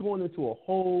 we're going into a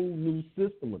whole new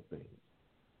system of things.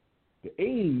 The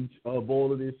age of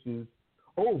all of this is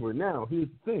over. Now, here's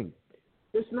the thing.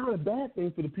 It's not a bad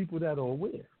thing for the people that are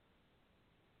aware.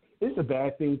 It's a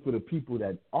bad thing for the people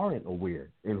that aren't aware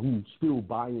and who still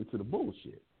buy into the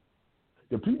bullshit.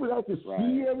 The people that can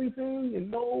see everything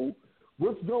and know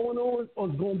what's going on are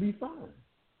going to be fine.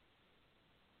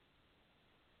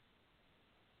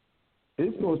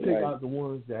 It's going to take out the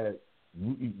ones that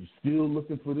still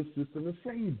looking for the system to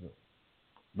save them,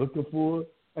 looking for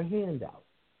a handout.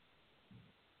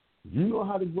 You know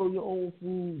how to grow your own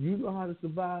food. You know how to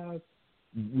survive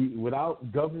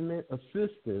without government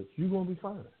assistance. You're going to be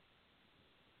fine.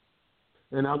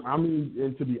 And I mean,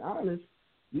 and to be honest,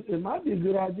 it might be a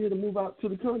good idea to move out to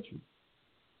the country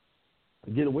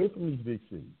and get away from these big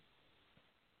cities.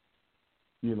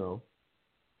 You know,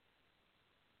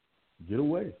 get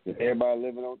away. Everybody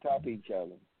living on top of each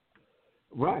other.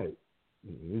 Right.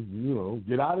 You know,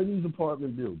 get out of these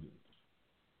apartment buildings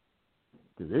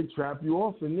because they trap you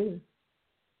off in there.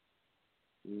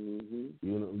 You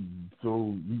know,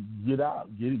 so you get out,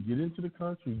 get into the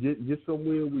country, get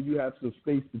somewhere where you have some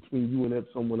space between you and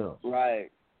someone else.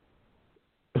 Right.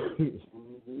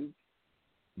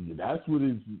 That's what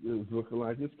it's looking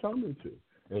like it's coming to,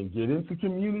 and get into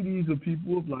communities of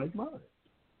people of like mind.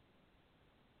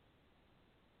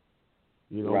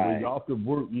 You know, where y'all could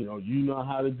work. You know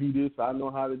how to do this. I know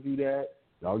how to do that.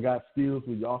 Y'all got skills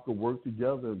where y'all could work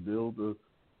together and build a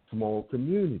small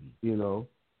community. You know.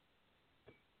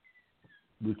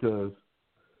 Because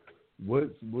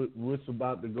what's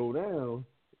about to go down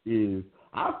is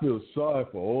I feel sorry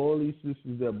for all these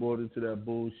sisters that bought into that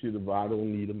bullshit of I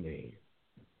don't need a man.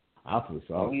 I feel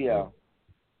sorry for them.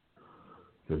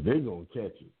 Because they're going to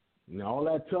catch it. Now, all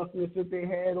that toughness that they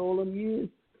had all them years,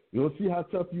 you don't see how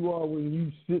tough you are when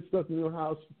you sit stuck in your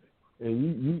house and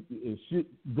you and shit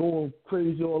going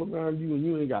crazy all around you and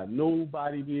you ain't got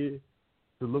nobody there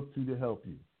to look to help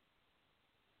you.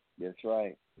 That's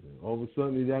right. And all of a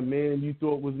sudden, that man you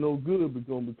thought was no good is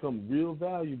going to become real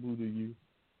valuable to you.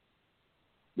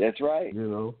 That's right. You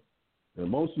know, and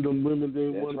most of them women, they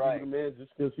want to be the man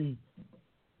just because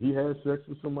he had sex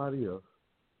with somebody else.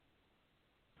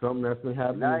 Something that's been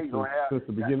happening since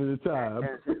the beginning of time.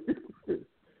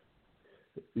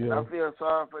 You know? I feel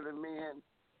sorry for the men.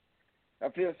 I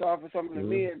feel sorry for some of the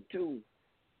men too,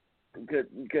 because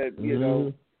you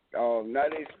know, now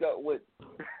they stuck with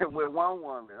one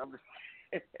woman. I'm just,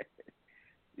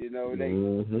 you know,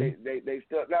 they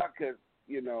stuck out because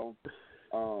you know,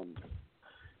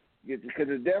 because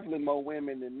there's definitely more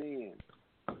women than men.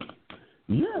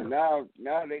 Yeah. And now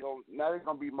they're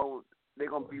gonna be more. They're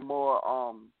gonna be more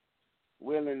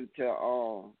willing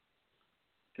to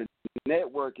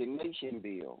network and nation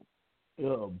build.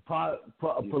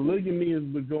 Polygamy is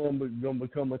going to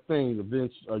become a thing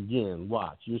eventually. Again,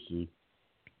 watch, you see.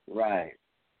 Right.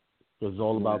 Because it's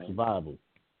all about survival.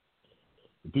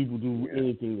 People do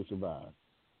anything to survive.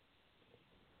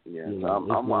 Yeah, you know,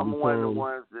 I'm one of the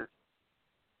ones that.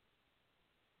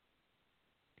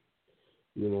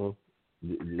 You know,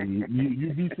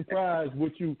 you'd be surprised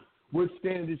what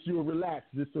standards you'll relax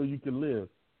just so you can live.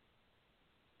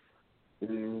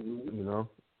 Mm-hmm. You know.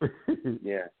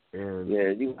 Yeah. And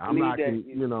I'm not,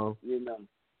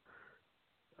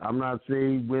 I'm not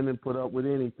saying women put up with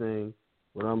anything.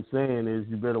 What I'm saying is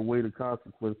you better weigh the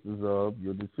consequences of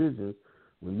your decisions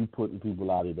when you're putting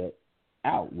people out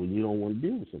when you don't want to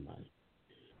deal with somebody.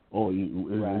 Or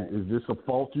is this a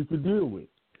fault you could deal with?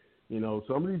 You know,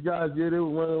 some of these guys, they were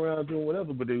running around doing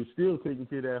whatever, but they were still taking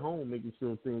care of that home, making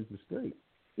sure things were straight.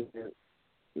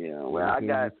 Yeah, well, I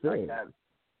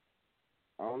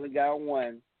only got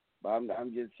one, but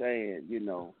I'm just saying, you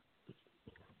know.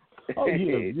 Oh,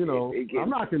 yeah, you know, I'm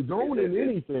not condoning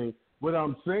anything. What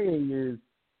I'm saying is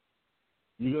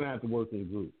you're going to have to work in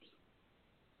groups.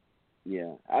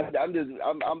 Yeah, I'm having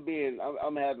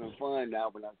fun now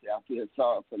when I say I feel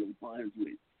sorry for the ones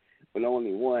with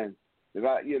only one. You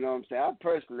know what I'm saying? I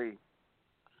personally,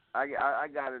 I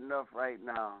got enough right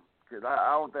now because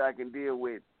I don't think I can deal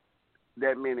with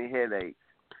that many headaches.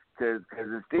 Because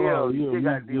it's still, you still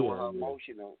got to deal with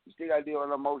emotional. You still got to deal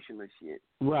with emotional shit.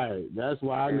 Right. That's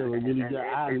why I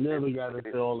never got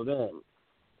into all of that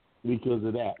because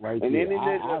of that. Right and there.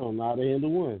 I don't know how to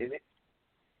handle one.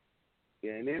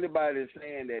 And anybody that's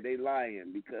saying that, they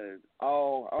lying because I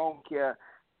don't care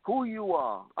who you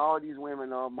are, all these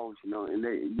women are emotional, and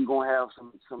you're going to have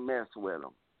some mess with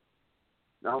them.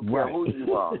 I don't care who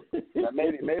you are. Now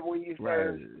maybe when you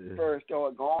first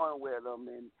start going with them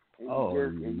and you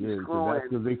screwing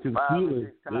that's because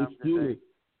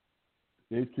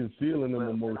they concealing them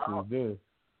emotions then.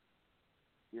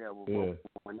 Yeah, well,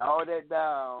 when all that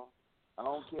down, I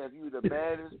don't care if you the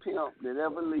baddest pimp that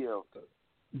ever lived.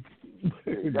 Because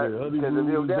if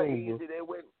it was that easy,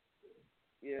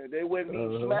 they wouldn't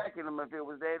be smacking them if it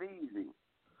was that easy.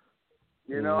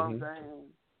 You know what I'm saying?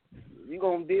 You're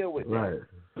going to deal with that.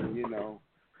 You know?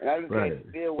 And I just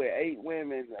can't deal with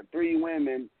 3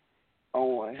 women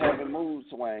on having mood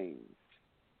swings.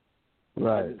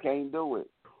 Right. I just can't do it.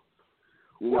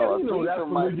 That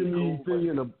polygamy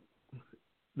thing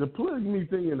the polygamy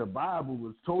thing in the Bible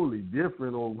was totally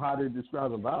different on how they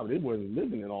describe the Bible. They weren't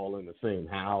living all in the same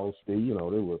house. They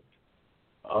were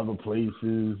other places,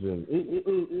 and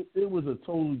it was a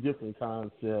totally different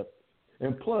concept.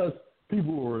 And plus,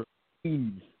 people were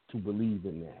raised to believe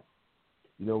in that.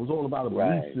 You know, it was all about a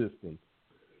belief system.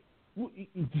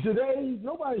 Today,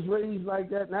 nobody's raised like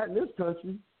that, not in this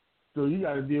country. So you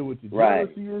got to deal with the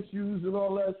jealousy issues and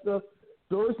all that stuff.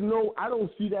 So I don't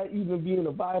see that even being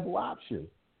a viable option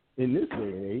in this day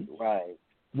and age. Right.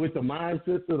 With the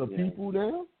mindsets of the people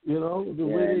now, you know, the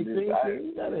way they think,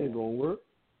 that ain't going to work.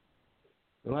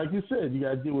 And like you said, you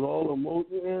got to deal with all the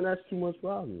emotions, and that's too much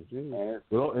problems. Yeah.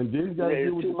 Well, and then you got to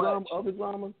deal with the other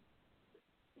drama.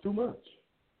 Too much.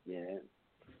 Yeah.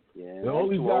 Yeah. And all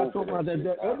these guys talking about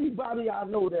that. Everybody I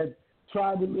know that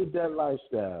tried to live that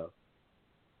lifestyle,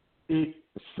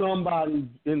 somebody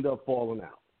ended up falling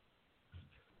out.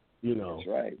 You know, that's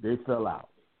right. They fell out.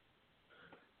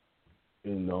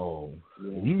 And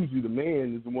usually the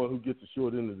man is the one who gets the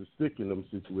short end of the stick in them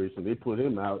situations. They put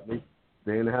him out. They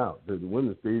stay in the house. The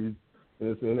women stayed in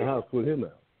the house, put him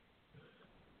out.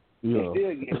 You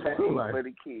still get paid for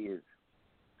the kids.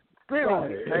 Still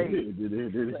get paid.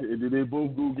 Did they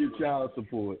both go get child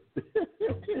support?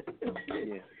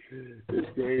 Yeah. It's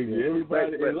crazy.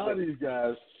 Everybody, a lot of these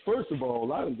guys, first of all, a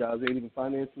lot of these guys ain't even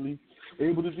financially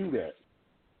able to do that.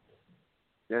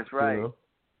 That's right. You know?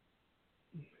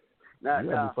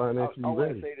 Now, I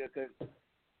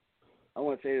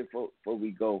want to say this before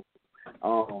we go.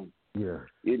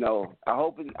 You know, I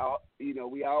hope. You know,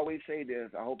 we always say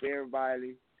this. I hope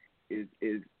everybody is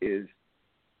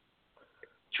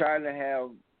trying to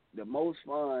have the most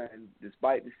fun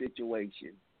despite the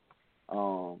situation.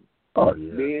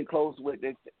 Being close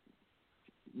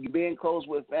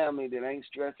with family that ain't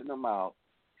stressing them out,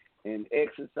 and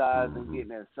exercising, getting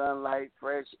that sunlight,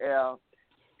 fresh air,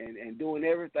 and doing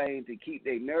everything to keep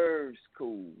their nerves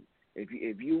cool. If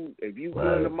you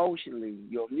good emotionally,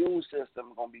 your immune system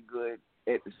is gonna be good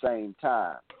at the same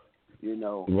time. You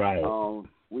know. Right.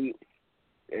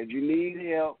 If you need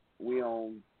help, we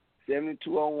on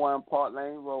 7201 Park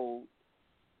Lane Road.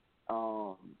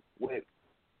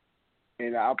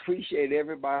 And I appreciate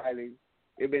everybody.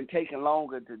 It's been taking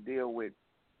longer to deal with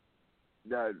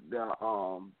the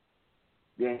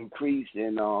increase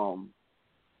in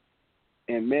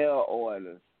mail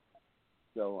orders.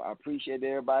 So I appreciate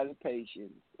everybody's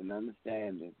patience and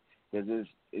understanding, because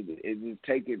it's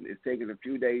taking a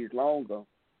few days longer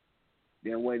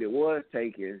than what it was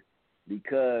taking,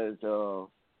 because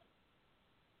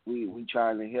we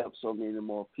trying to help so many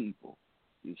more people.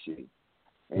 You see,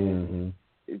 and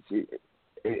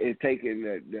it's taking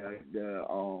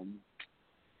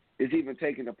it's even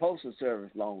taking the postal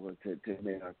service longer to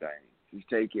mail things. It's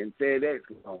taking FedEx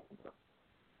longer.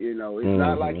 You know, it's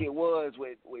not like it was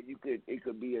where it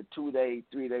could be a 2-day,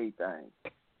 3-day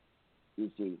thing. You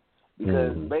see,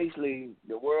 because basically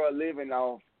the world living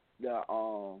off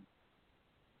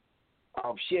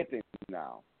shipping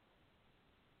now.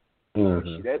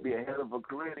 That'd be a hell of a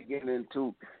career to get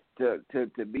into,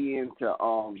 to be into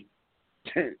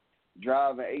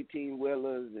driving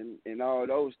 18-wheelers and all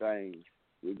those things.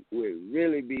 Would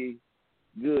really be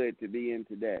good to be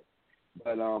into that.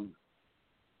 But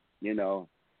you know,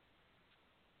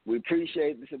 we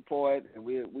appreciate the support, and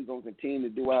we're gonna continue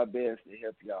to do our best to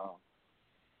help y'all.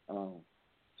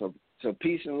 So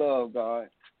peace and love, God.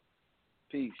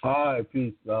 Peace. All right,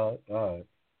 peace, God. All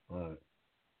right.